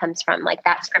mission comes from, like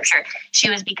that scripture. She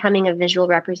was becoming a visual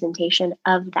representation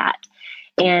of that.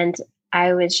 And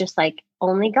I was just like,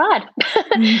 only God,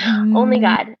 only Mhm.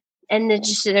 God. And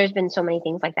there's been so many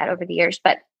things like that over the years,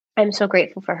 but I'm so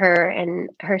grateful for her and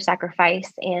her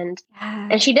sacrifice. And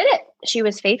Yeah. she did it. She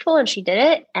was faithful and she did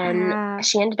it. And Wow.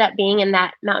 she ended up being in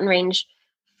that mountain range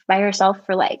by herself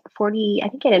for like 40, I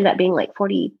think it ended up being like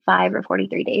 45 or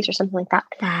 43 days or something like that.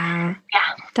 Wow.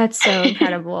 Yeah. That's so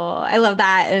incredible. I love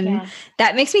that. And Yeah.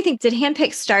 that makes me think, did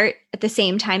Handpick start at the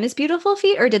same time as Beautiful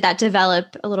Feet, or did that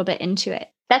develop a little bit into it?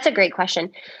 That's a great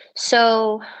question.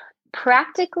 So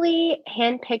practically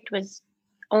Handpicked was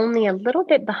only a little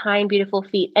bit behind Beautiful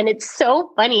Feet. And it's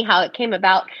so funny how it came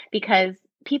about because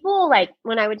people, like,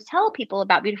 when I would tell people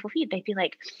about Beautiful Feet, they'd be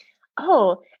like,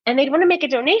 oh, and they'd want to make a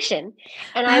donation.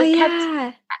 And Oh, I kept,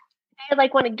 yeah. they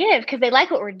like want to give because they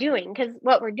like what we're doing. Because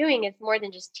what we're doing is more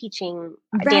than just teaching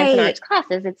dance and Right. arts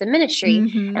classes. It's a ministry,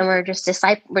 Mm-hmm. and we're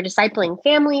discipling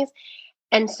families.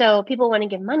 And so people want to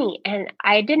give money. And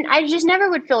I just never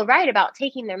would feel right about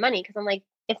taking their money because I'm like,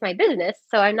 it's my business.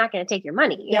 So I'm not going to take your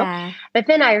money, you know? Yeah. But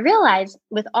then I realized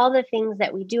with all the things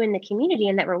that we do in the community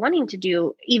and that we're wanting to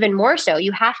do, even more so,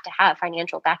 you have to have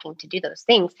financial backing to do those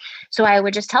things. So I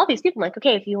would just tell these people, like,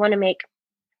 okay, if you want to make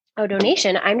a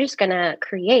donation, I'm just going to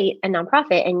create a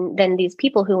nonprofit. And then these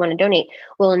people who want to donate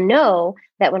will know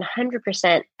that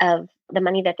 100% of the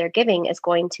money that they're giving is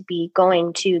going to be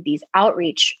going to these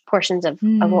outreach portions of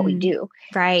what we do.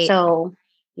 Right. So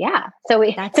yeah. So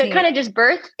it neat. kind of just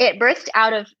birthed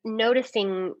out of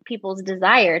noticing people's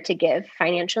desire to give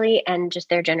financially and just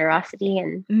their generosity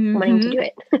and wanting to do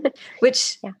it.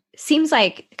 Which seems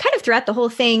like kind of throughout the whole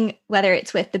thing, whether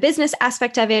it's with the business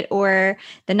aspect of it or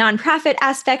the nonprofit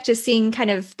aspect, just seeing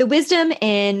kind of the wisdom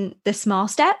in the small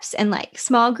steps and like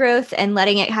small growth and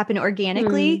letting it happen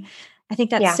organically. I think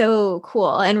that's so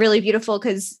cool and really beautiful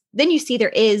because then you see there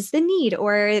is the need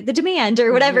or the demand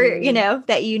or whatever, you know,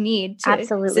 that you need to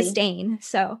sustain.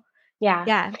 So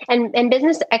yeah. And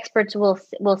business experts will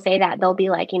say that they'll be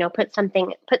like, you know, put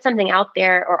something out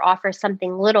there or offer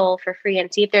something little for free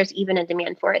and see if there's even a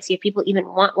demand for it. See if people even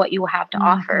want what you have to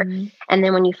offer. And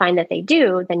then when you find that they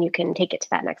do, then you can take it to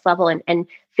that next level and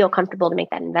feel comfortable to make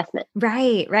that investment.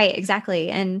 Right, exactly.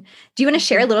 And do you want to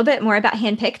share a little bit more about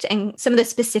Handpicked and some of the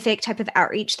specific type of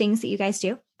outreach things that you guys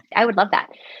do? I would love that.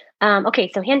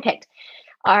 Okay, so Handpicked.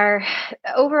 Our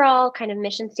overall kind of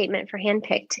mission statement for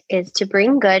Handpicked is to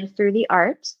bring good through the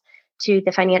arts to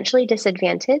the financially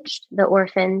disadvantaged, the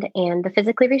orphaned, and the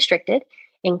physically restricted,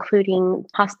 including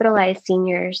hospitalized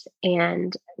seniors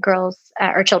and girls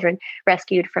or children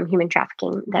rescued from human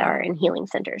trafficking that are in healing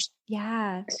centers.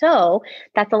 Yeah. So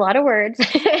that's a lot of words,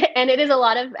 and it is a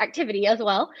lot of activity as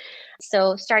well.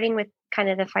 So starting with kind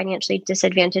of the financially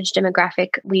disadvantaged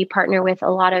demographic, we partner with a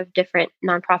lot of different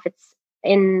nonprofits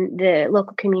in the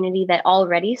local community that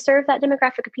already serve that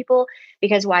demographic of people,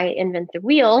 because why invent the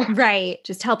wheel? Right.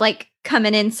 Just help like come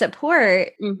in and support.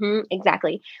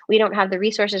 Exactly. We don't have the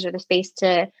resources or the space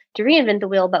to reinvent the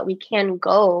wheel, but we can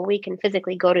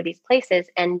physically go to these places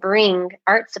and bring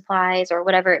art supplies or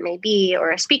whatever it may be, or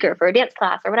a speaker for a dance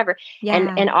class or whatever,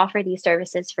 and offer these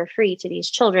services for free to these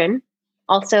children.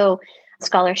 Also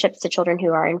scholarships to children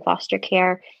who are in foster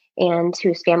care and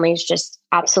whose families just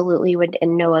absolutely would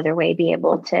in no other way be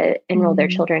able to enroll their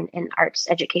children in arts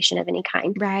education of any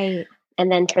kind. Right.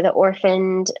 And then for the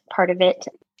orphaned part of it,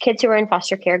 kids who are in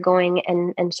foster care, going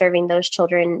and serving those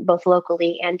children both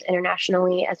locally and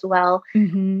internationally as well.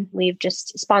 We've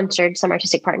just sponsored some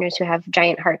artistic partners who have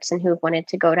giant hearts and who've wanted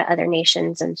to go to other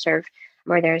nations and serve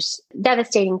where there's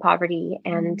devastating poverty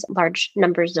and large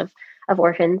numbers of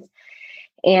orphans.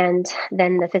 And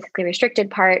then the physically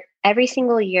restricted part, every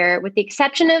single year, with the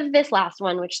exception of this last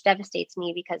one, which devastates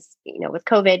me because, you know, with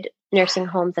COVID, nursing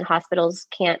homes and hospitals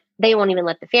they won't even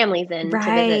let the families in to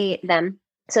visit them.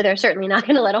 So they're certainly not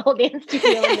going to let a whole dance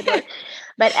studio in the door.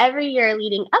 But every year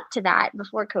leading up to that,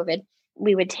 before COVID,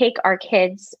 we would take our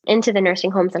kids into the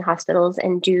nursing homes and hospitals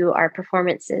and do our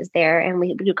performances there. And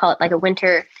we do call it like a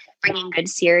winter bringing good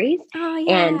series. Oh,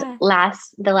 And yeah.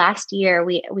 the last year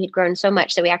we'd grown so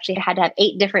much that we actually had to have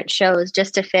 8 different shows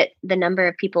just to fit the number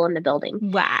of people in the building.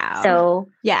 Wow. So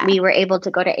yeah. we were able to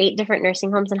go to 8 different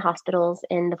nursing homes and hospitals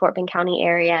in the Fort Bend County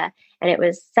area. And it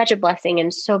was such a blessing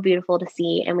and so beautiful to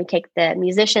see. And we take the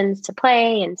musicians to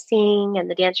play and sing, and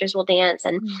the dancers will dance.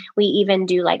 And we even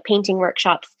do like painting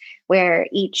workshops where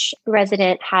each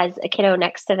resident has a kiddo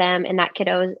next to them, and that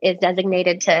kiddo is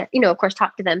designated to, of course,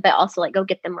 talk to them, but also like go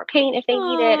get them more paint if they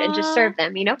need it and just serve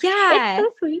them, Yeah. It's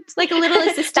so sweet. Like a little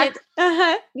assistant.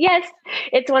 Yes.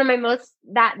 It's one of my most,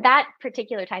 that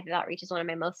particular type of outreach is one of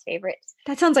my most favorites.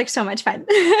 That sounds like so much fun.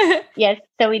 Yes.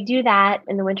 So we do that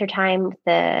in the wintertime with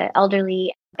the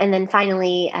elderly. And then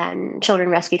finally, children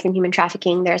rescued from human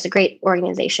trafficking. There's a great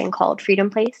organization called Freedom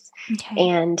Place. Okay.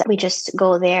 And we just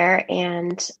go there,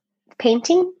 and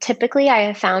painting typically I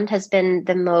have found has been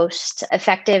the most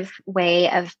effective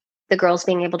way of the girls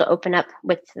being able to open up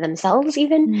with themselves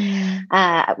even.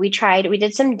 We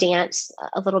did some dance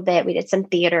a little bit. We did some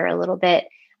theater a little bit.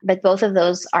 But both of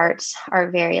those arts are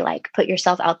very like put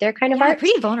yourself out there kind of art.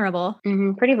 Pretty vulnerable.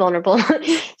 Pretty vulnerable.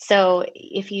 So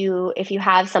if you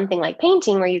have something like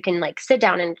painting where you can like sit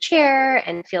down in a chair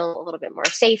and feel a little bit more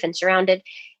safe and surrounded,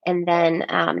 and then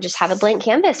just have a blank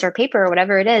canvas or paper or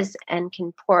whatever it is, and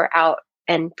can pour out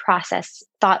and process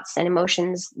thoughts and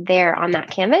emotions there on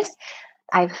that canvas,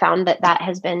 I've found that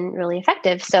has been really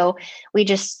effective. So we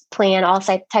just plan all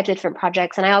types of different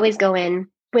projects, and I always go in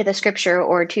with a scripture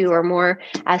or 2 or more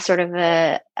as sort of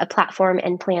a platform,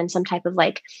 and plan some type of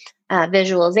like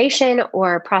visualization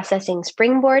or processing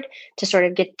springboard to sort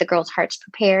of get the girls' hearts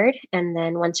prepared. And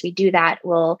then once we do that,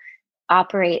 we'll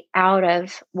operate out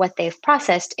of what they've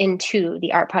processed into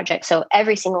the art project. So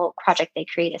every single project they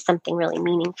create is something really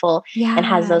meaningful and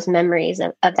has those memories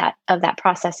of that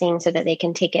processing, so that they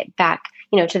can take it back,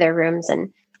 to their rooms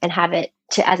and have it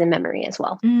as a memory as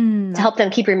well, to help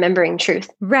them keep remembering truth.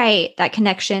 Right. That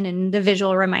connection and the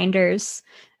visual reminders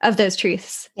of those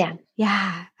truths. Yeah.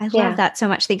 Yeah. I love that so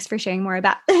much. Thanks for sharing more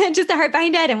about just the heart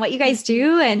behind it and what you guys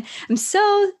do. And I'm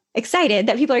so excited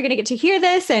that people are going to get to hear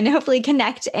this and hopefully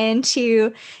connect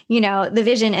into, the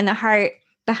vision and the heart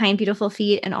behind Beautiful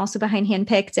Feet, and also behind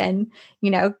Handpicked, and,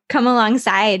 come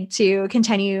alongside to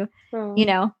continue,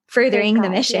 furthering the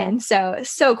mission. Yeah.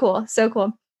 So cool. So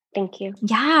cool. Thank you.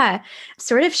 Yeah.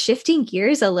 Sort of shifting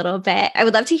gears a little bit, I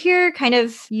would love to hear kind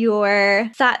of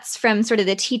your thoughts from sort of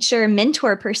the teacher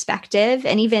mentor perspective,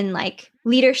 and even like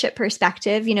leadership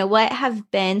perspective. What have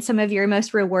been some of your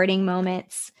most rewarding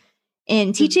moments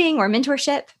in teaching or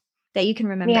mentorship that you can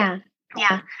remember?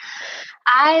 Yeah.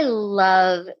 I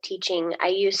love teaching. I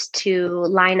used to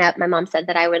line up, my mom said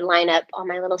that I would line up all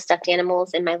my little stuffed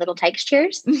animals in my little Tykes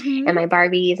chairs and my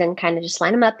Barbies, and kind of just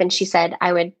line them up. And she said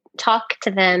I would talk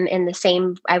to them in the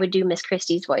same, I would do Miss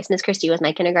Christie's voice. Miss Christie was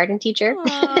my kindergarten teacher.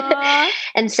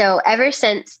 And so ever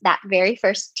since that very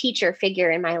first teacher figure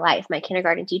in my life, my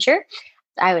kindergarten teacher,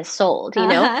 I was sold,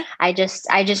 I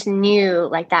just knew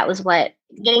like that was what,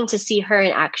 getting to see her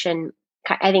in action,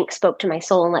 I think spoke to my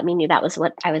soul and let me know that was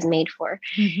what I was made for.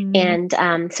 And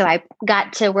so I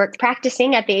got to work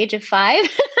practicing at the age of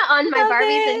 5 on my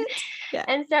Barbies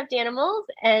and stuffed animals,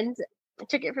 and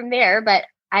took it from there. But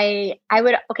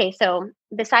so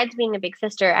besides being a big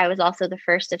sister, I was also the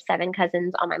first of 7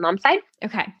 cousins on my mom's side.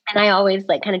 Okay. And I always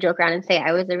like kind of joke around and say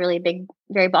I was a really big,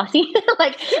 very bossy.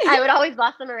 Like I would always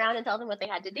boss them around and tell them what they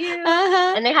had to do.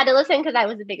 And they had to listen because I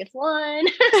was the biggest one.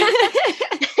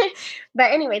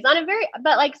 But anyways,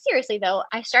 but like seriously though,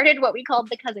 I started what we called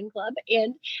the cousin club,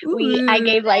 and I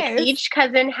gave like each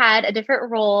cousin had a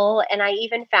different role. And I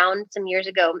even found some years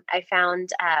ago,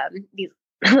 these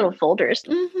little folders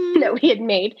that we had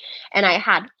made, and I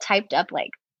had typed up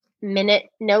like minute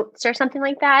notes or something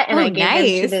like that. And I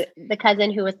gave them to the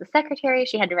cousin who was the secretary.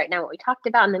 She had to write down what we talked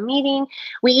about in the meeting.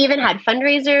 We even had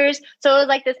fundraisers. So it was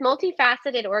like this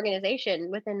multifaceted organization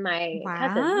within my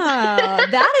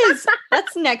cousins.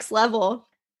 That's next level.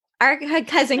 Our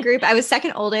cousin group, I was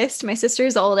second oldest, my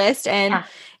sister's oldest, and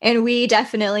we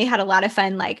definitely had a lot of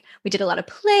fun. Like we did a lot of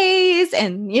plays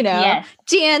and,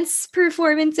 dance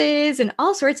performances and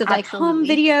all sorts of like home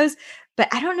videos. But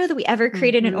I don't know that we ever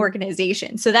created an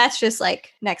organization. So that's just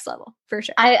like next level for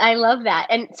sure. I love that.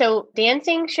 And so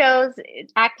dancing shows,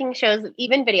 acting shows,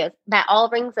 even videos, that all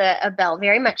rings a bell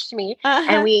very much to me.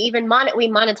 And we even we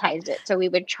monetized it. So we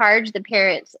would charge the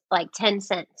parents like 10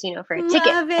 cents, for a ticket.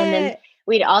 And then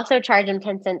we'd also charge them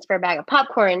 10 cents for a bag of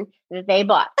popcorn that they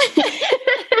bought.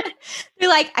 They're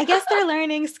like, I guess they're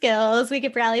learning skills. We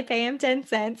could probably pay them 10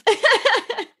 cents.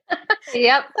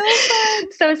 Yep.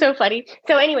 So fun. So funny.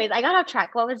 So anyways, I got off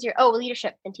track. What was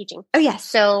leadership and teaching. Oh, yes.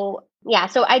 So yeah,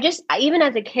 so even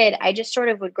as a kid, I just sort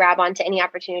of would grab onto any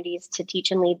opportunities to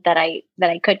teach and lead that I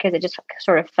could, because it just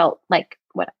sort of felt like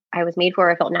what I was made for.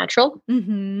 It felt natural.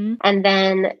 Mm-hmm. And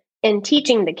then in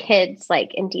teaching the kids,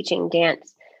 like in teaching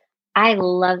dance, I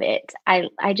love it.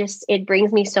 I just, it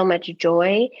brings me so much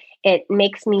joy. It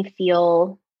makes me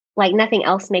feel like nothing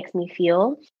else makes me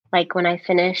feel like when I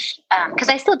finish, because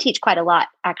I still teach quite a lot,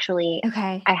 actually.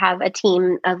 Okay. I have a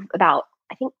team of about,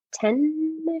 I think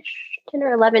 10-ish, 10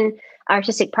 or 11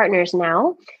 artistic partners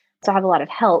now. So I have a lot of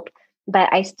help,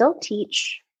 but I still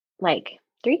teach like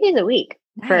 3 days a week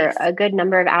for Nice. a good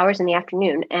number of hours in the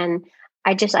afternoon. And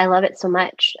I love it so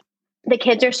much. The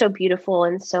kids are so beautiful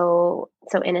and so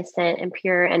innocent and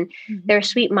pure, and their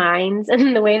sweet minds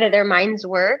and the way that their minds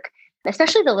work,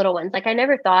 especially the little ones. Like I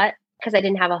never thought, because I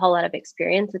didn't have a whole lot of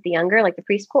experience with the younger, like the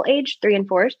preschool age, 3 and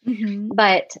 4s. Mm-hmm.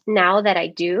 But now that I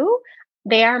do,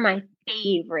 they are my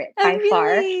favorite by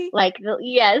far. Like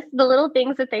the little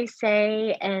things that they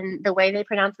say and the way they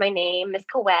pronounce my name, Miss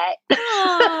Kalette.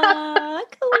 Aww,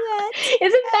 Kalette.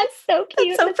 Isn't that so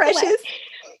cute? That's so Miss precious. Kalette.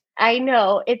 I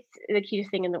know, it's the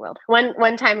cutest thing in the world.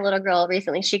 One time, a little girl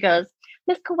recently, she goes,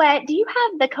 Miss Kalette, do you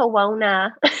have the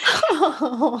Kawona?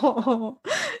 Oh,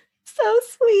 so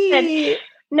sweet.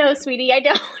 No, sweetie, I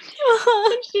don't.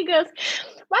 And she goes,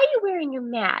 why are you wearing your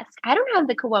mask? I don't have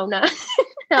the Kawona.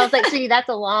 I was like, sweetie, that's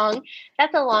a long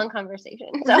conversation.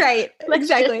 So Right,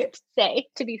 exactly. Just say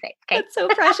to be safe. Okay. That's so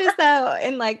precious though.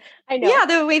 And like, I know. Yeah,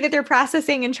 the way that they're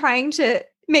processing and trying to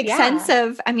make sense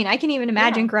of, I mean, I can even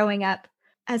imagine growing up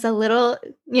as a little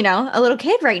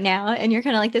kid right now. And you're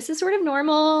kind of like, this is sort of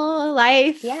normal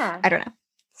life. Yeah. I don't know.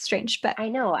 Strange, but I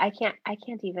know. I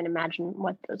can't even imagine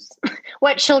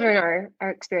what children are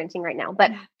experiencing right now.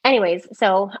 But anyways,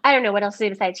 so I don't know what else to do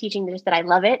besides teaching, just that I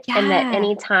love it. And that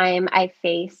anytime I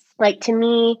face, like, to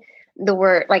me, the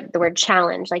word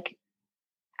challenge, like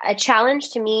a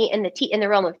challenge to me in the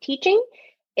realm of teaching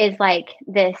is like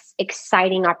this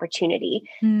exciting opportunity.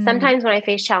 Sometimes when I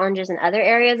face challenges in other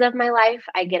areas of my life,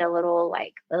 I get a little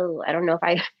like, oh, I don't know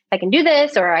if I can do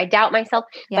this, or I doubt myself.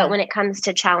 But when it comes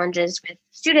to challenges with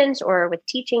students or with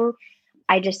teaching,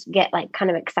 I just get like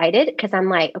kind of excited, because I'm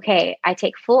like, okay, I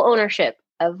take full ownership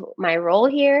of my role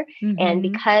here. And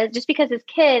because this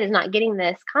kid is not getting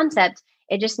this concept,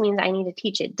 it just means I need to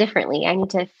teach it differently. I need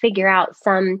to figure out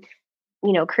some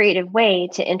creative way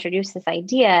to introduce this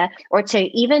idea, or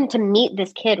to meet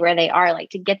this kid where they are,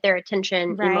 like to get their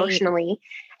attention emotionally.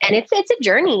 And it's a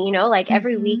journey, like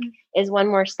every week is one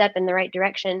more step in the right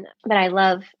direction. But I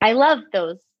love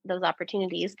those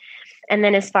opportunities. And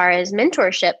then as far as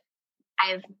mentorship,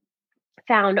 I've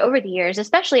found over the years,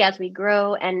 especially as we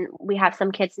grow, and we have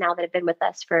some kids now that have been with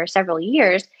us for several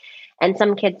years, and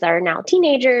some kids are now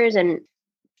teenagers, and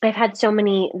I've had so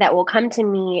many that will come to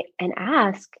me and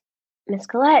ask, Miss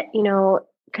Kalette,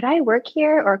 could I work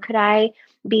here, or could I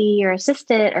be your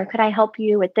assistant, or could I help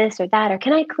you with this or that, or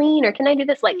can I clean, or can I do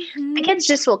this? Like the kids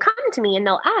just will come to me and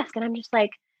they'll ask, and I'm just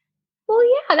like, well,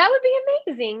 yeah, that would be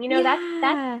amazing.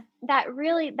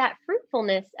 That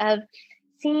fruitfulness of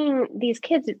seeing these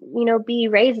kids, be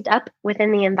raised up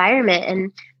within the environment,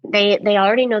 and they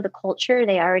already know the culture.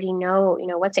 They already know,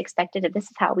 what's expected. This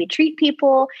is how we treat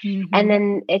people. And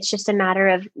then it's just a matter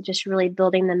of just really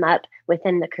building them up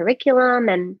within the curriculum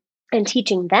and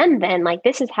teaching them then, like,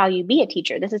 this is how you be a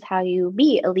teacher. This is how you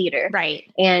be a leader. Right.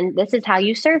 And this is how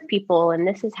you serve people. And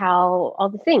this is how all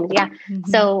the things. Yeah.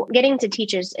 So getting to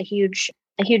teach is a huge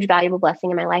valuable blessing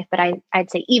in my life. But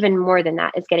I'd say even more than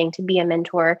that is getting to be a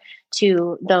mentor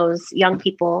to those young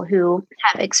people who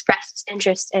have expressed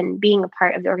interest in being a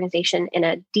part of the organization in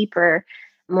a deeper,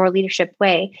 more leadership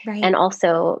way. Right. And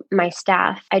also my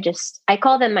staff, I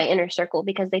call them my inner circle,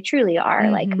 because they truly are.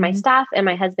 Like my staff and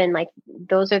my husband, like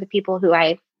those are the people who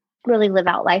I really live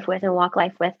out life with and walk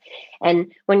life with.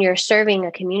 And when you're serving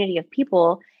a community of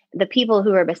people, the people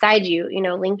who are beside you,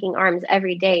 linking arms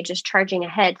every day, just charging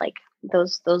ahead, like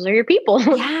those are your people.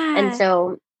 Yeah. And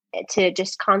so to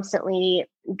just constantly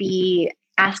be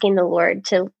asking the Lord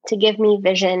to give me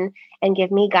vision and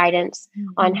give me guidance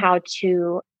on how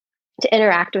to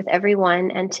interact with everyone,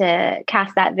 and to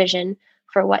cast that vision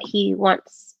for what He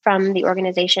wants from the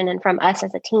organization and from us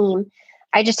as a team.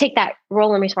 I just take that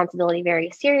role and responsibility very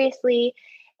seriously.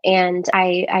 And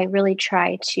I really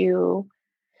try to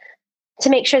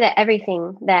make sure that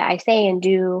everything that I say and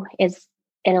do is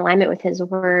in alignment with His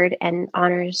word and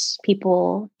honors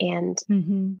people and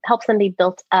helps them be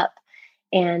built up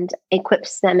and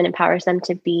equips them and empowers them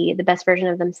to be the best version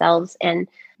of themselves, and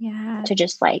to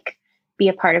just like be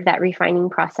a part of that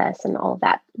refining process and all of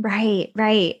that. Right,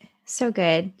 right. So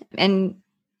good. And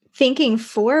thinking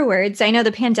forwards, I know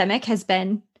the pandemic has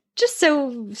been just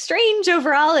so strange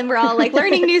overall, and we're all like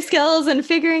learning new skills and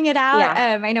figuring it out.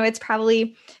 Yeah. I know it's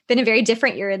probably been a very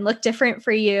different year and looked different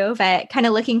for you, but kind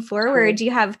of looking forward, do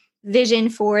you have vision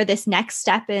for this next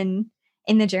step in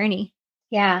the journey?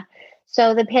 Yeah.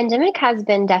 So the pandemic has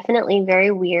been definitely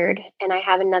very weird. And I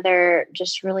have another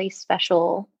just really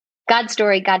special God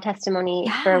story, God testimony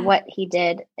for what he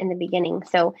did in the beginning.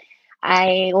 So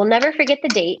I will never forget the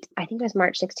date. I think it was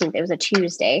March 16th. It was a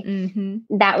Tuesday.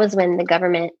 Mm-hmm. That was when the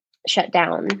government shut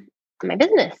down my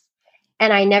business.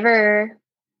 And I never,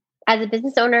 as a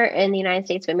business owner in the United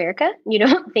States of America, you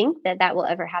don't think that will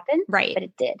ever happen. Right. But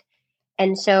it did.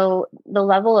 And so the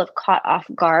level of caught off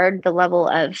guard, the level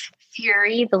of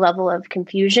fury, the level of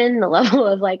confusion, the level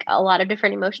of like a lot of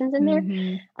different emotions in there,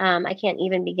 I can't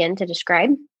even begin to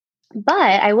describe. But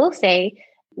I will say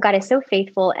God is so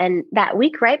faithful. And that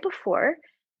week right before,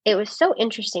 it was so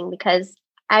interesting because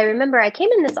I remember I came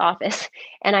in this office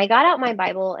and I got out my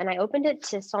Bible and I opened it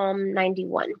to Psalm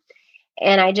 91.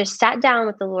 And I just sat down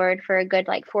with the Lord for a good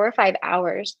like 4 or 5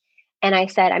 hours. And I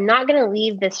said, I'm not going to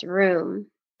leave this room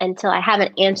until I have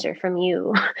an answer from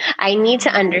you. I need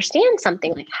to understand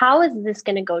something. Like, how is this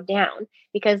going to go down?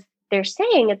 Because they're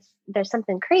saying there's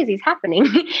something crazy is happening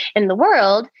in the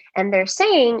world. And they're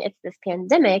saying it's this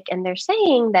pandemic. And they're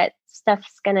saying that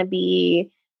stuff's going to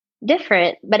be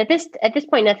different. But at this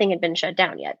point, nothing had been shut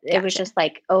down yet. Gotcha. It was just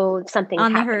like, oh, something's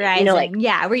on the happening. horizon. You know,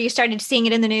 like, where you started seeing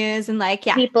it in the news and like,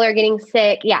 people are getting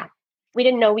sick. Yeah. We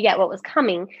didn't know yet what was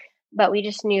coming, but we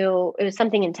just knew it was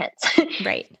something intense.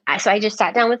 Right. So I just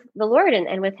sat down with the Lord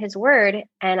and with his word,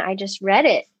 and I just read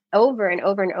it over and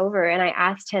over and over. And I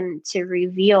asked him to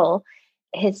reveal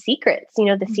his secrets,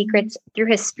 the secrets through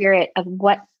his spirit of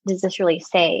what does this really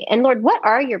say? And Lord, what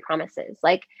are your promises?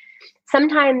 Like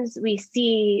sometimes we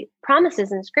see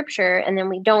promises in scripture and then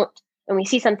we don't, and we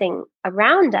see something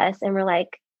around us and we're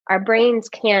like, our brains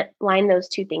can't line those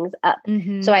two things up.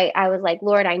 So I was like,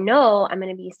 Lord, I know I'm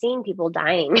going to be seeing people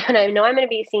dying, and I know I'm going to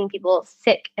be seeing people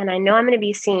sick, and I know I'm going to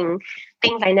be seeing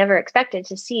things I never expected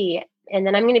to see. And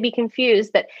then I'm going to be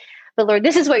confused, but Lord,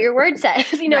 this is what your word says.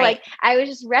 Right. Like I was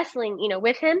just wrestling,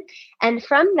 with him. And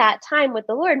from that time with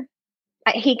the Lord,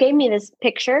 he gave me this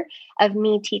picture of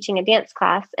me teaching a dance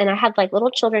class, and I had like little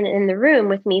children in the room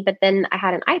with me, but then I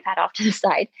had an iPad off to the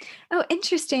side. Oh,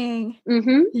 interesting.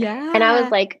 Yeah. And I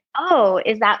was like, oh,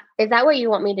 is that what you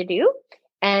want me to do?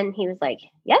 And he was like,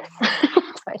 yes. So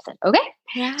I said, okay.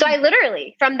 Yeah. So I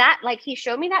literally from that, like he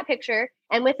showed me that picture,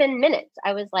 and within minutes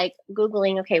I was like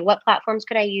Googling, okay, what platforms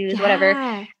could I use,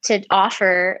 whatever, to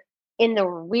offer in the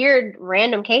weird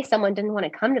random case someone didn't want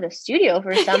to come to the studio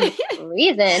for some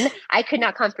reason I could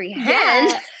not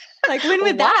comprehend. Like when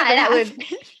would why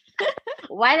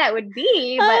that would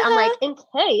be. But I'm like, in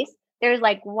case there's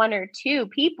like one or two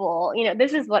people,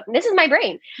 this is my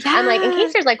brain. I'm like, in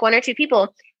case there's like one or two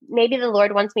people, maybe the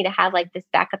Lord wants me to have like this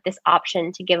backup, this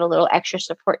option to give a little extra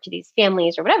support to these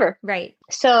families or whatever. Right.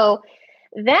 So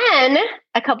then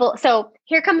so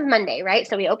here comes Monday, right?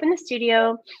 So we open the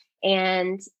studio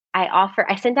and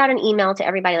I sent out an email to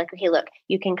everybody like, okay, look,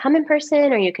 you can come in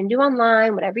person or you can do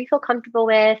online, whatever you feel comfortable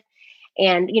with.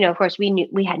 And, of course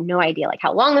we had no idea like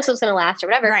how long this was going to last or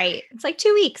whatever. Right. It's like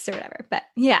 2 weeks or whatever, but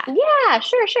yeah. Yeah,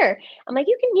 sure. I'm like,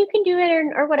 you can do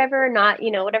it or whatever, or not,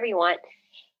 whatever you want.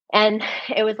 And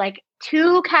it was like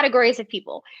 2 categories of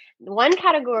people. One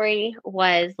category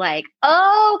was like,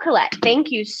 oh, Kalette,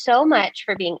 thank you so much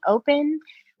for being open.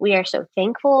 We are so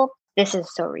thankful. This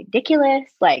is so ridiculous.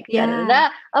 Like, da, da, da.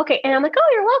 Okay. And I'm like, oh,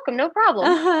 you're welcome. No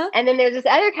problem. And then there's this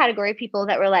other category of people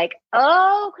that were like,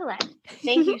 oh, Kalette,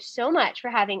 thank you so much for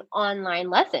having online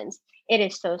lessons. It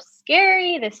is so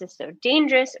scary. This is so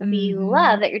dangerous. We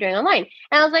love that you're doing online.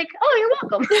 And I was like, oh, you're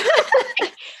welcome.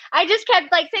 I just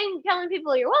kept like telling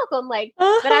people you're welcome. Like,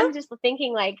 but I'm just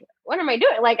thinking like, what am I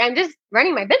doing? Like, I'm just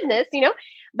running my business,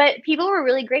 but people were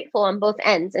really grateful on both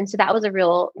ends. And so that was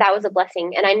a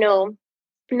blessing. And I know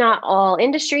not all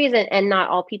industries and not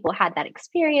all people had that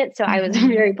experience. So I was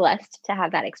very blessed to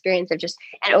have that experience of just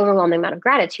an overwhelming amount of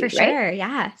gratitude. For sure.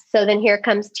 Yeah. So then here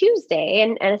comes Tuesday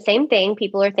and the same thing.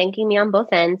 People are thanking me on both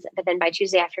ends. But then by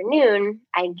Tuesday afternoon,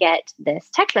 I get this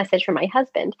text message from my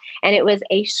husband, and it was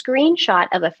a screenshot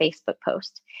of a Facebook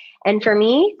post. And for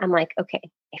me, I'm like, okay,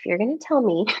 if you're going to tell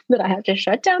me that I have to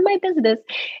shut down my business,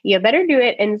 you better do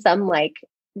it in some like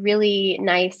really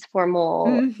nice, formal,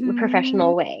 Mm-hmm.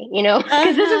 professional way,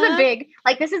 because this is a Uh-huh. big,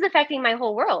 this is affecting my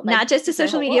whole world. Not just a My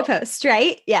social whole media world. post,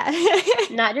 right? Yeah.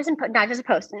 Not just a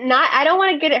post. I don't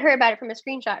want to get at her about it from a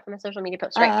screenshot from a social media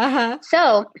post, right? Uh-huh.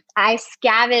 So I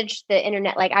scavenged the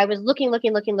internet. Like I was looking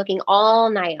all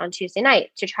night on Tuesday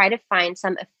night to try to find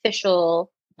some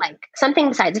official, like something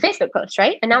besides a Facebook post,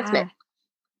 right? Announcement. Yeah.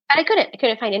 But I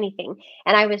couldn't find anything.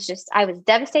 And I was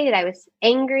devastated. I was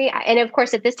angry. And of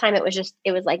course, at this time, it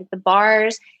was like the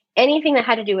bars, anything that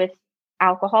had to do with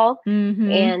alcohol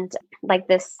Mm-hmm. and like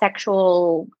this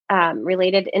sexual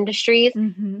related industries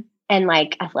Mm-hmm. and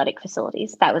like athletic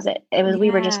facilities. That was it.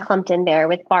 We were just Yeah. clumped in there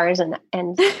with bars and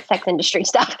sex industry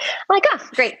stuff. I'm like, oh,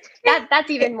 great. That's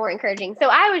even more encouraging. So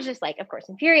I was just like, of course,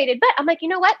 infuriated, but I'm like, you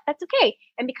know what? That's okay.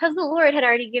 And because the Lord had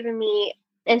already given me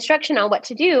instruction on what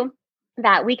to do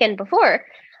that weekend before,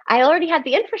 I already had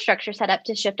the infrastructure set up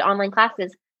to shift to online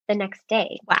classes the next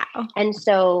day. Wow. And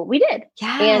so we did.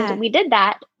 And Yeah. we did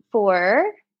that for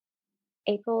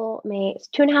April, May,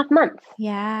 2.5 months.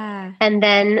 Yeah. And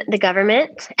then the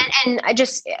government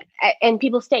and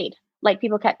people stayed. Like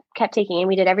people kept taking, and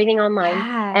we did everything online.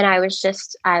 Yeah. And I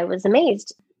was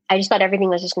amazed. I just thought everything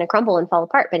was just going to crumble and fall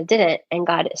apart, but it didn't. And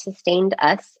God sustained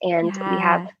us, and we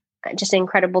have Yeah. just an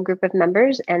incredible group of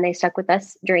members, and they stuck with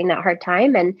us during that hard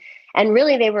time. And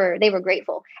really they were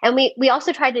grateful. And we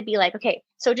also tried to be like, okay,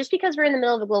 so just because we're in the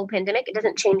middle of a global pandemic, it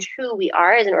doesn't change who we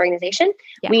are as an organization.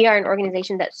 Yeah. We are an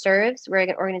organization that serves. We're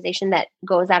an organization that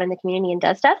goes out in the community and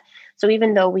does stuff. So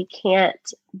even though we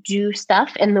can't do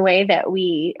stuff in the way that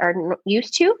we are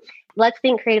used to, let's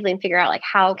think creatively and figure out like,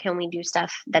 how can we do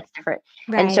stuff that's different?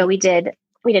 Right. And so we did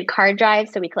card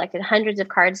drives. So we collected hundreds of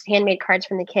cards, handmade cards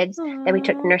from the kids that we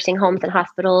took to nursing homes and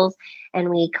hospitals. And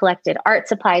we collected art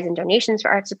supplies and donations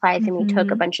for art supplies. And we took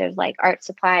a bunch of like art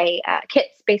supply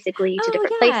kits basically to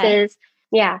different places.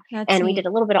 Yeah. And we did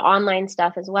a little bit of online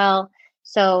stuff as well.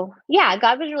 So yeah,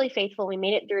 God was really faithful. We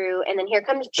made it through. And then here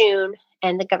comes June,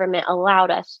 and the government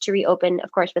allowed us to reopen,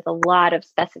 of course, with a lot of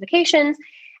specifications.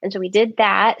 And so we did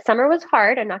that. Summer was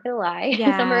hard. I'm not going to lie.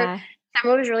 Yeah.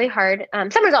 Summer was really hard.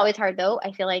 Summer's always hard though,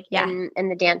 I feel like, in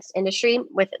the dance industry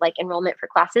with like enrollment for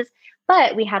classes.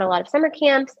 But we had a lot of summer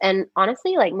camps, and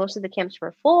honestly, like most of the camps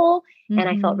were full, and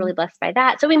I felt really blessed by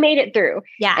that. So we made it through.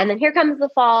 Yeah. And then here comes the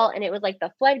fall, and it was like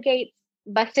the floodgates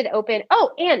busted open.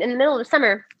 Oh, and in the middle of the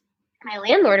summer, my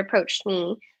landlord approached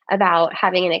me about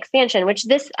having an expansion, which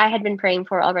this I had been praying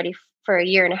for already for a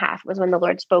year and a half, was when the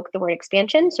Lord spoke the word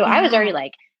expansion. So I was already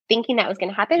like thinking that was going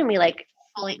to happen. And we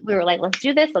were like, let's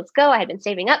do this. Let's go. I had been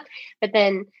saving up, but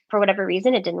then for whatever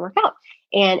reason, it didn't work out.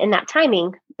 And in that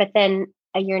timing, but then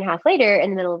a year and a half later,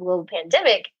 in the middle of a global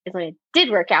pandemic, is when it did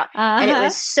work out. And it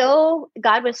was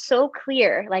God was so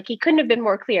clear. Like he couldn't have been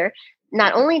more clear.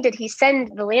 Not only did he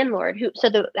send the landlord, so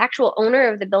the actual owner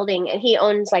of the building, and he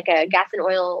owns like a gas and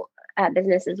oil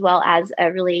business as well as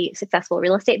a really successful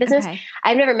real estate business. Okay.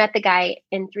 I've never met the guy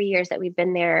in 3 years that we've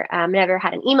been there. Never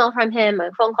had an email from him,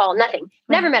 a phone call, nothing.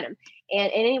 Right. Never met him in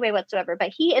any way whatsoever.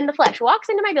 But he, in the flesh, walks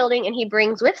into my building, and he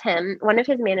brings with him one of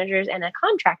his managers and a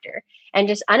contractor. And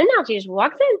just unannounced, he just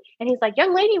walks in, and he's like,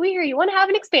 "Young lady, we hear you want to have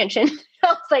an expansion." I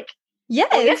was like, "Yes,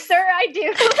 oh, yes, sir, I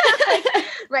do."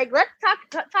 like, let's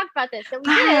talk about this. So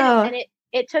we did, and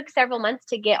it took several months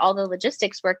to get all the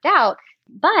logistics worked out.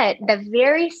 But the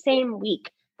very same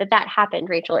week that happened,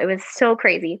 Rachel, it was so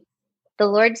crazy. The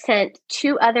Lord sent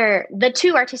the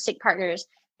two artistic partners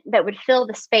that would fill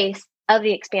the space of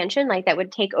the expansion, like that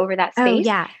would take over that space. Oh,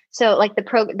 yeah. So like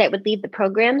that would lead the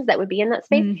programs that would be in that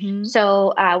space. Mm-hmm.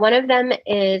 So one of them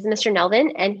is Mr.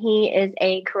 Nelvin, and he is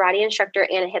a karate instructor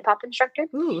and a hip hop instructor.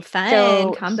 Ooh,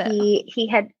 fun combo. He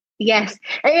had, yes,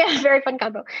 very fun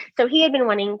combo. So he had been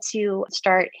wanting to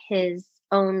start his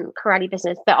own karate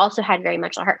business, but also had very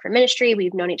much a heart for ministry.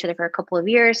 We've known each other for a couple of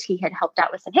years. He had helped out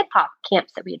with some hip hop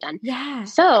camps that we had done. Yeah.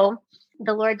 So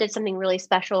the Lord did something really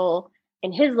special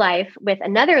in his life with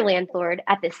another landlord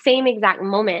at the same exact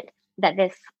moment that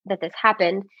this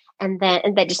happened. And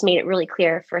that just made it really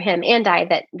clear for him and I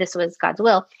that this was God's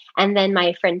will. And then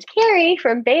my friend Carrie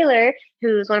from Baylor,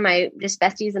 who's one of my just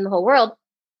besties in the whole world,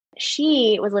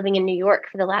 she was living in New York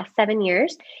for the last 7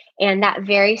 years. And that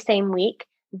very same week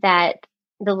that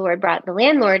the Lord brought the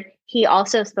landlord, he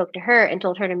also spoke to her and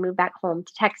told her to move back home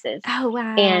to Texas. Oh,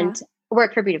 wow. And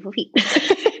work for Beautiful Feet.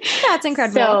 That's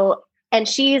incredible. So, and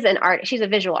she's a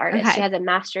visual artist. Okay. She has a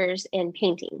master's in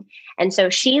painting. And so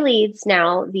she leads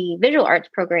now the visual arts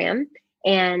program,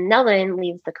 and Nelvin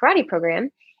leads the karate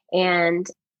program. And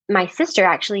my sister,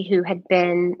 actually, who had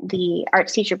been the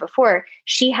arts teacher before,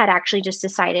 she had actually just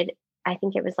decided, I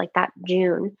think it was like that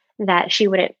June, that she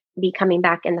wouldn't be coming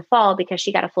back in the fall because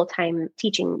she got a full-time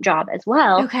teaching job as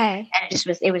well. Okay. And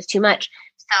it was too much.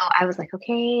 So I was like,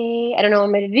 okay, I don't know what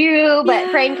I'm going to do,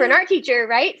 but praying for an art teacher,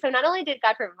 right? So not only did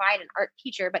God provide an art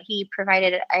teacher, but he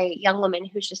provided a young woman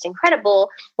who's just incredible,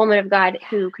 woman of God,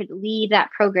 who could lead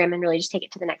that program and really just take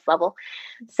it to the next level.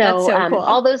 So, That's so cool.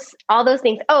 all those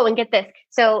things. Oh, and get this.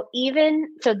 So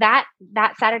that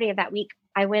Saturday of that week,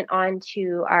 I went on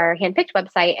to our handpicked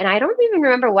website, and I don't even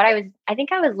remember I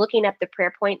think I was looking up the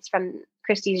prayer points from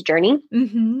Christy's journey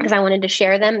because I wanted to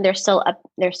share them. They're still up.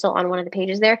 They're still on one of the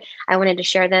pages there. I wanted to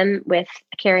share them with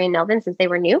Carrie and Melvin since they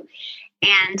were new.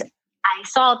 And I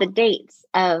saw the dates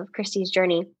of Christy's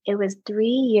journey. It was the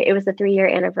 3-year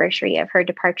anniversary of her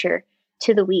departure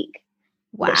to the week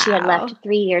that she had left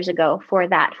 3 years ago for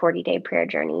that 40-day prayer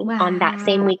journey on that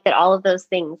same week that all of those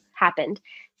things happened.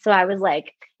 So I was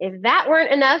like, if that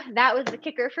weren't enough, that was the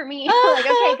kicker for me. Like,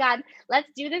 okay, God, let's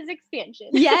do this expansion.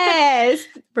 Yes,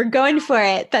 we're going for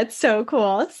it. That's so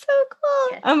cool. So cool.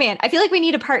 Yes. Oh man, I feel like we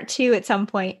need a part 2 at some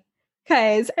point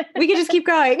because we can just keep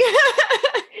going.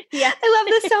 Yeah. I love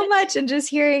this so much. And just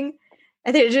hearing,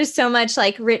 I think there's just so much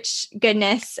like rich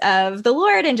goodness of the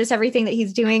Lord and just everything that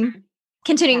he's doing,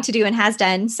 continuing to do and has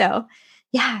done. So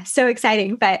yeah, so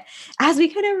exciting. But as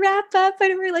we kind of wrap up, I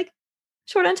know we're like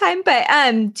short on time, but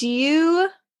do you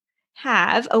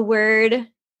have a word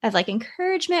of like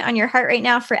encouragement on your heart right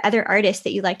now for other artists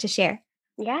that you'd like to share?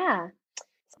 Yeah.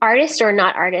 Artists or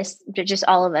not artists, but just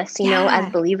all of us, you know,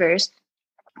 as believers,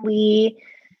 we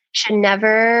should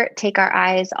never take our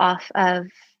eyes off of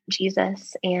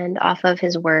Jesus and off of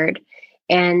his word.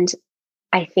 And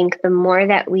I think the more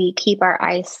that we keep our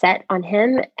eyes set on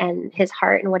him and his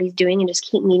heart and what he's doing and just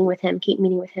keep meeting with him, keep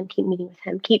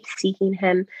seeking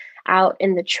him out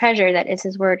in the treasure that is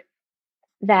his word,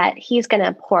 that he's going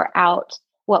to pour out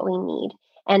what we need,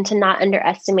 and to not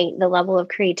underestimate the level of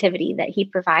creativity that he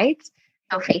provides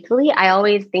so faithfully. I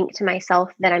always think to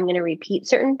myself that I'm going to repeat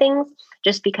certain things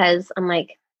just because I'm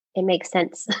like, it makes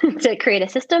sense to create a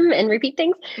system and repeat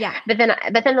things. Yeah. But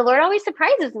then the Lord always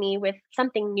surprises me with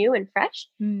something new and fresh.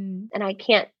 And I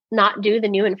can't not do the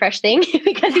new and fresh thing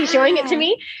because he's showing it to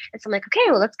me. And so I'm like,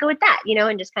 okay, well, let's go with that, you know,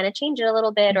 and just kind of change it a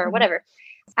little bit or whatever.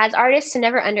 As artists, to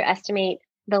never underestimate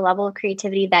the level of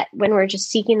creativity that when we're just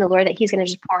seeking the Lord, that he's going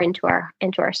to just pour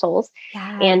into our souls,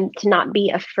 and to not be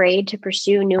afraid to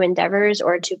pursue new endeavors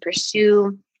or to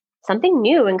pursue something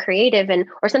new and creative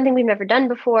or something we've never done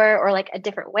before, or like a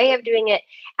different way of doing it,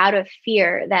 out of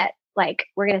fear that like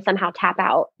we're going to somehow tap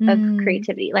out of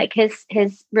creativity. Like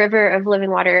his river of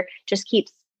living water just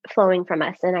keeps flowing from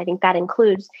us. And I think that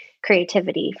includes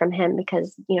creativity from him,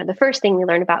 because, you know, the first thing we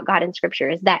learn about God in scripture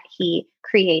is that he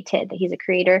created, that he's a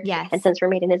creator. Yes. And since we're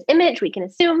made in his image, we can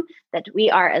assume that we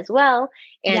are as well.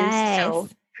 And so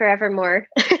forevermore,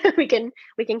 we can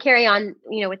carry on,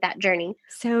 you know, with that journey.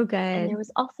 So good. And there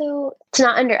was also to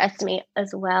not underestimate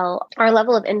as well our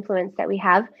level of influence that we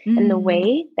have and the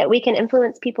way that we can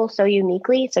influence people so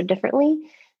uniquely, so differently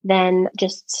than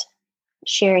just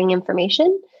sharing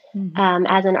information.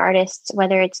 As an artist,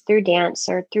 whether it's through dance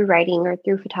or through writing or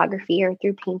through photography or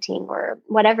through painting or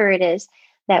whatever it is,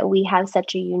 that we have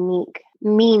such a unique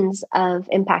means of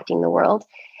impacting the world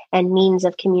and means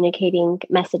of communicating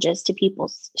messages to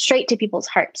straight to people's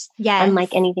hearts,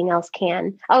 unlike anything else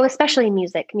can. Oh, especially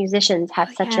music. Musicians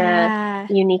have such a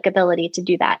unique ability to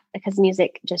do that, because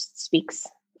music just speaks,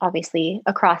 obviously,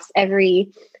 across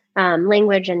every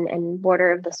language and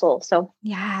border of the soul. So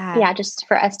just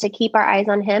for us to keep our eyes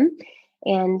on him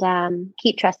and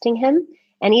keep trusting him.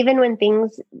 And even when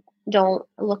things don't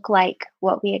look like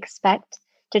what we expect,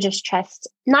 to just trust,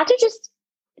 not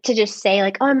to just say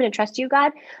like, oh, I'm going to trust you,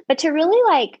 God, but to really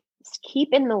like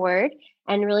keep in the word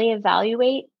and really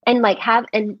evaluate and like have,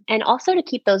 and also to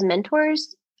keep those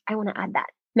mentors. I want to add that.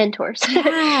 Mentors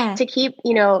to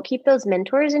keep those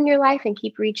mentors in your life and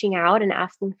keep reaching out and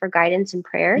asking for guidance and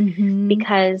prayer,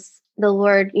 because the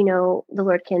Lord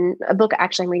can, a book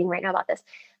actually I'm reading right now about this.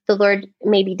 The Lord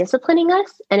may be disciplining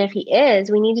us. And if he is,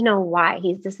 we need to know why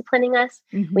he's disciplining us.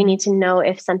 We need to know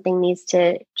if something needs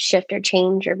to shift or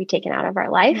change or be taken out of our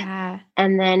life.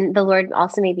 And then the Lord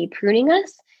also may be pruning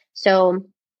us. So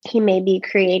he may be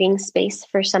creating space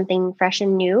for something fresh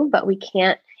and new, but we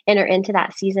can't enter into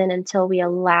that season until we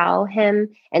allow him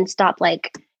and stop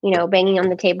like, banging on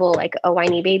the table like a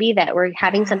whiny baby that we're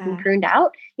having something pruned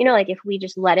out. Like if we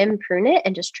just let him prune it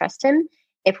and just trust him,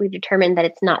 if we've determined that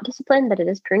it's not discipline, that it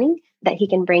is pruning, that he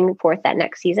can bring forth that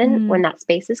next season when that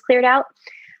space is cleared out,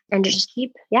 and just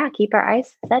keep our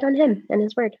eyes set on him and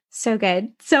his word. So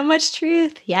good. So much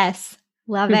truth. Yes.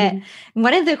 Love it.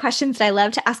 One of the questions that I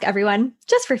love to ask everyone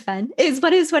just for fun is,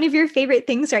 what is one of your favorite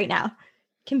things right now?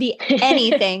 Can be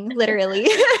anything, literally.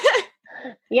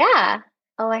 Yeah.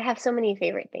 Oh, I have so many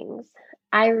favorite things.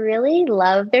 I really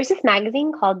love, there's this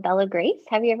magazine called Bella Grace.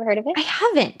 Have you ever heard of it? I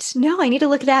haven't. No, I need to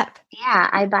look it up. Yeah,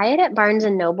 I buy it at Barnes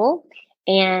and Noble,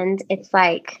 and it's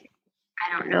like,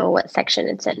 I don't know what section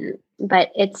it's in, but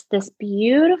it's this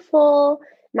beautiful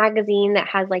magazine that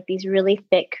has like these really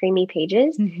thick, creamy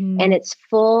pages, and it's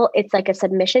like a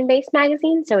submission-based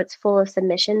magazine, so it's full of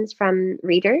submissions from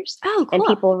readers. Oh, cool. And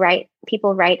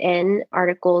people write in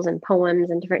articles and poems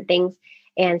and different things.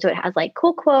 And so it has like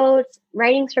cool quotes,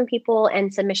 writings from people,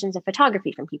 and submissions of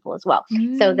photography from people as well.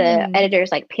 So the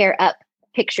editors like pair up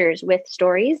pictures with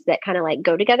stories that kind of like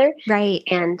go together. Right.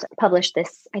 And publish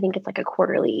this, I think it's like a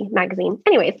quarterly magazine.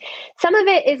 Anyways, some of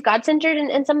it is God-centered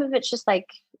and some of it's just like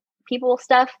people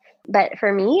stuff. But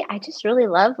for me, I just really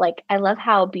love, I love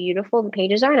how beautiful the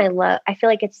pages are. And I feel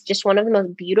like it's just one of the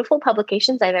most beautiful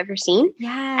publications I've ever seen.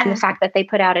 Yeah. And the fact that they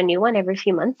put out a new one every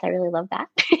few months, I really love that.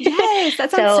 Yes,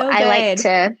 that sounds so good.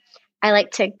 I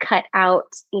like to cut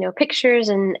out, pictures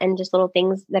and just little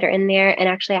things that are in there. And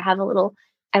actually I have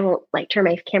I won't turn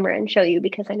my camera and show you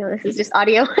because I know this is just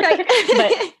audio, Right.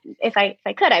 but if I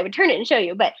could, I would turn it and show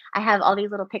you. But I have all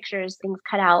these little pictures, things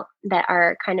cut out that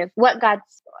are kind of what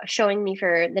God's showing me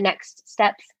for the next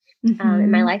steps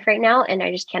in my life right now. And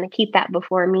I just kind of keep that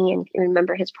before me and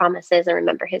remember his promises and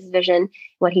remember his vision,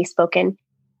 what he's spoken.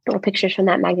 Little pictures from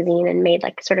that magazine and made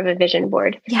sort of a vision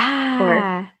board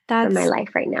for my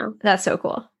life right now. That's so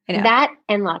cool. I know. That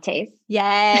and lattes.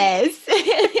 Yes.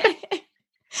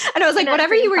 And I was like,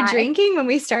 whatever you were drinking when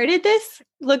we started this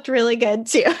looked really good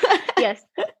too. Yes.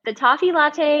 The toffee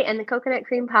latte and the coconut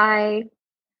cream pie.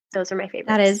 Those are my favorites.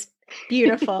 That is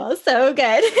beautiful. So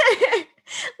good.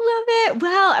 Love it.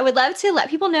 Well, I would love to let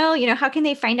people know, how can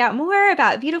they find out more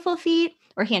about Beautiful Feet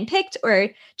or Handpicked or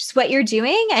just what you're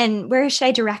doing, and where should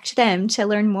I direct them to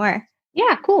learn more?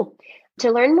 Yeah, cool.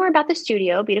 To learn more about the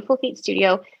studio, Beautiful Feet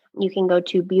Studio, you can go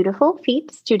to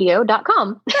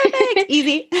beautifulfeetstudio.com. Perfect.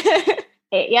 Easy.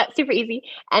 Yeah, super easy.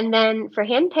 And then for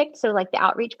Handpicked, so the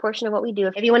outreach portion of what we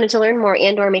do, if you wanted to learn more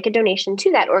and or make a donation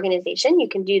to that organization, you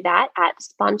can do that at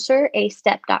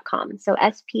sponsorastep.com. So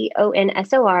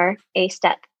SPONSOR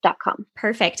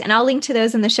Perfect. And I'll link to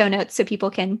those in the show notes so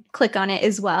people can click on it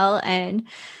as well. And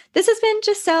this has been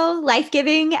just so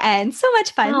life-giving and so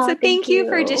much fun. Oh, so thank you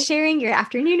for just sharing your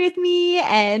afternoon with me,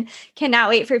 and cannot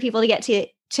wait for people to get to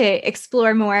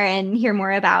explore more and hear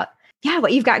more about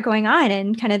what you've got going on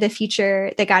and kind of the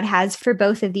future that God has for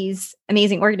both of these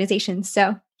amazing organizations.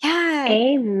 So, yeah.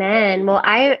 Amen. Well,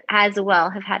 I as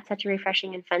well have had such a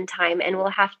refreshing and fun time, and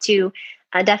we'll have to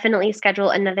definitely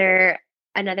schedule another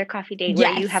coffee date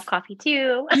where you have coffee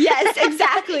too. Yes,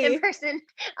 exactly. In person.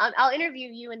 I'll interview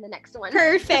you in the next one.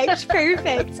 Perfect.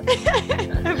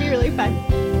 That'd be really fun.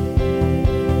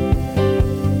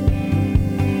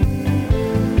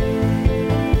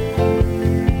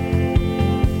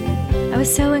 I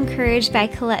was so encouraged by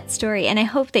Kalette's story, and I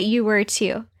hope that you were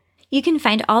too. You can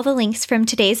find all the links from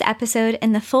today's episode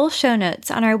and the full show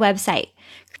notes on our website,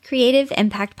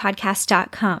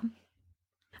 creativeimpactpodcast.com.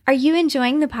 Are you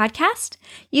enjoying the podcast?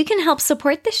 You can help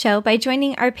support the show by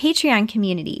joining our Patreon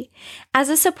community. As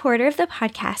a supporter of the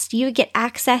podcast, you would get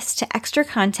access to extra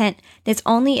content that's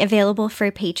only available for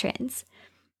patrons.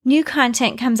 New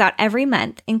content comes out every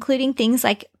month, including things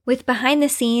like with behind the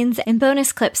scenes and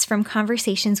bonus clips from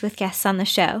conversations with guests on the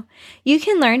show. You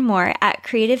can learn more at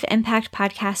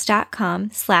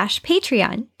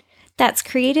creativeimpactpodcast.com/Patreon. That's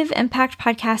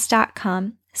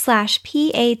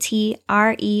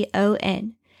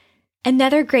creativeimpactpodcast.com/Patreon.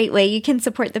 Another great way you can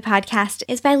support the podcast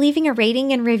is by leaving a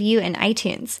rating and review in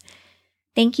iTunes.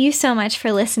 Thank you so much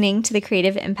for listening to the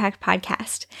Creative Impact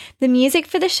Podcast. The music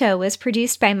for the show was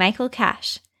produced by Michael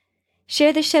Cash.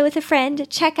 Share the show with a friend,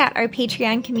 check out our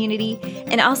Patreon community,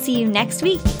 and I'll see you next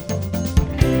week.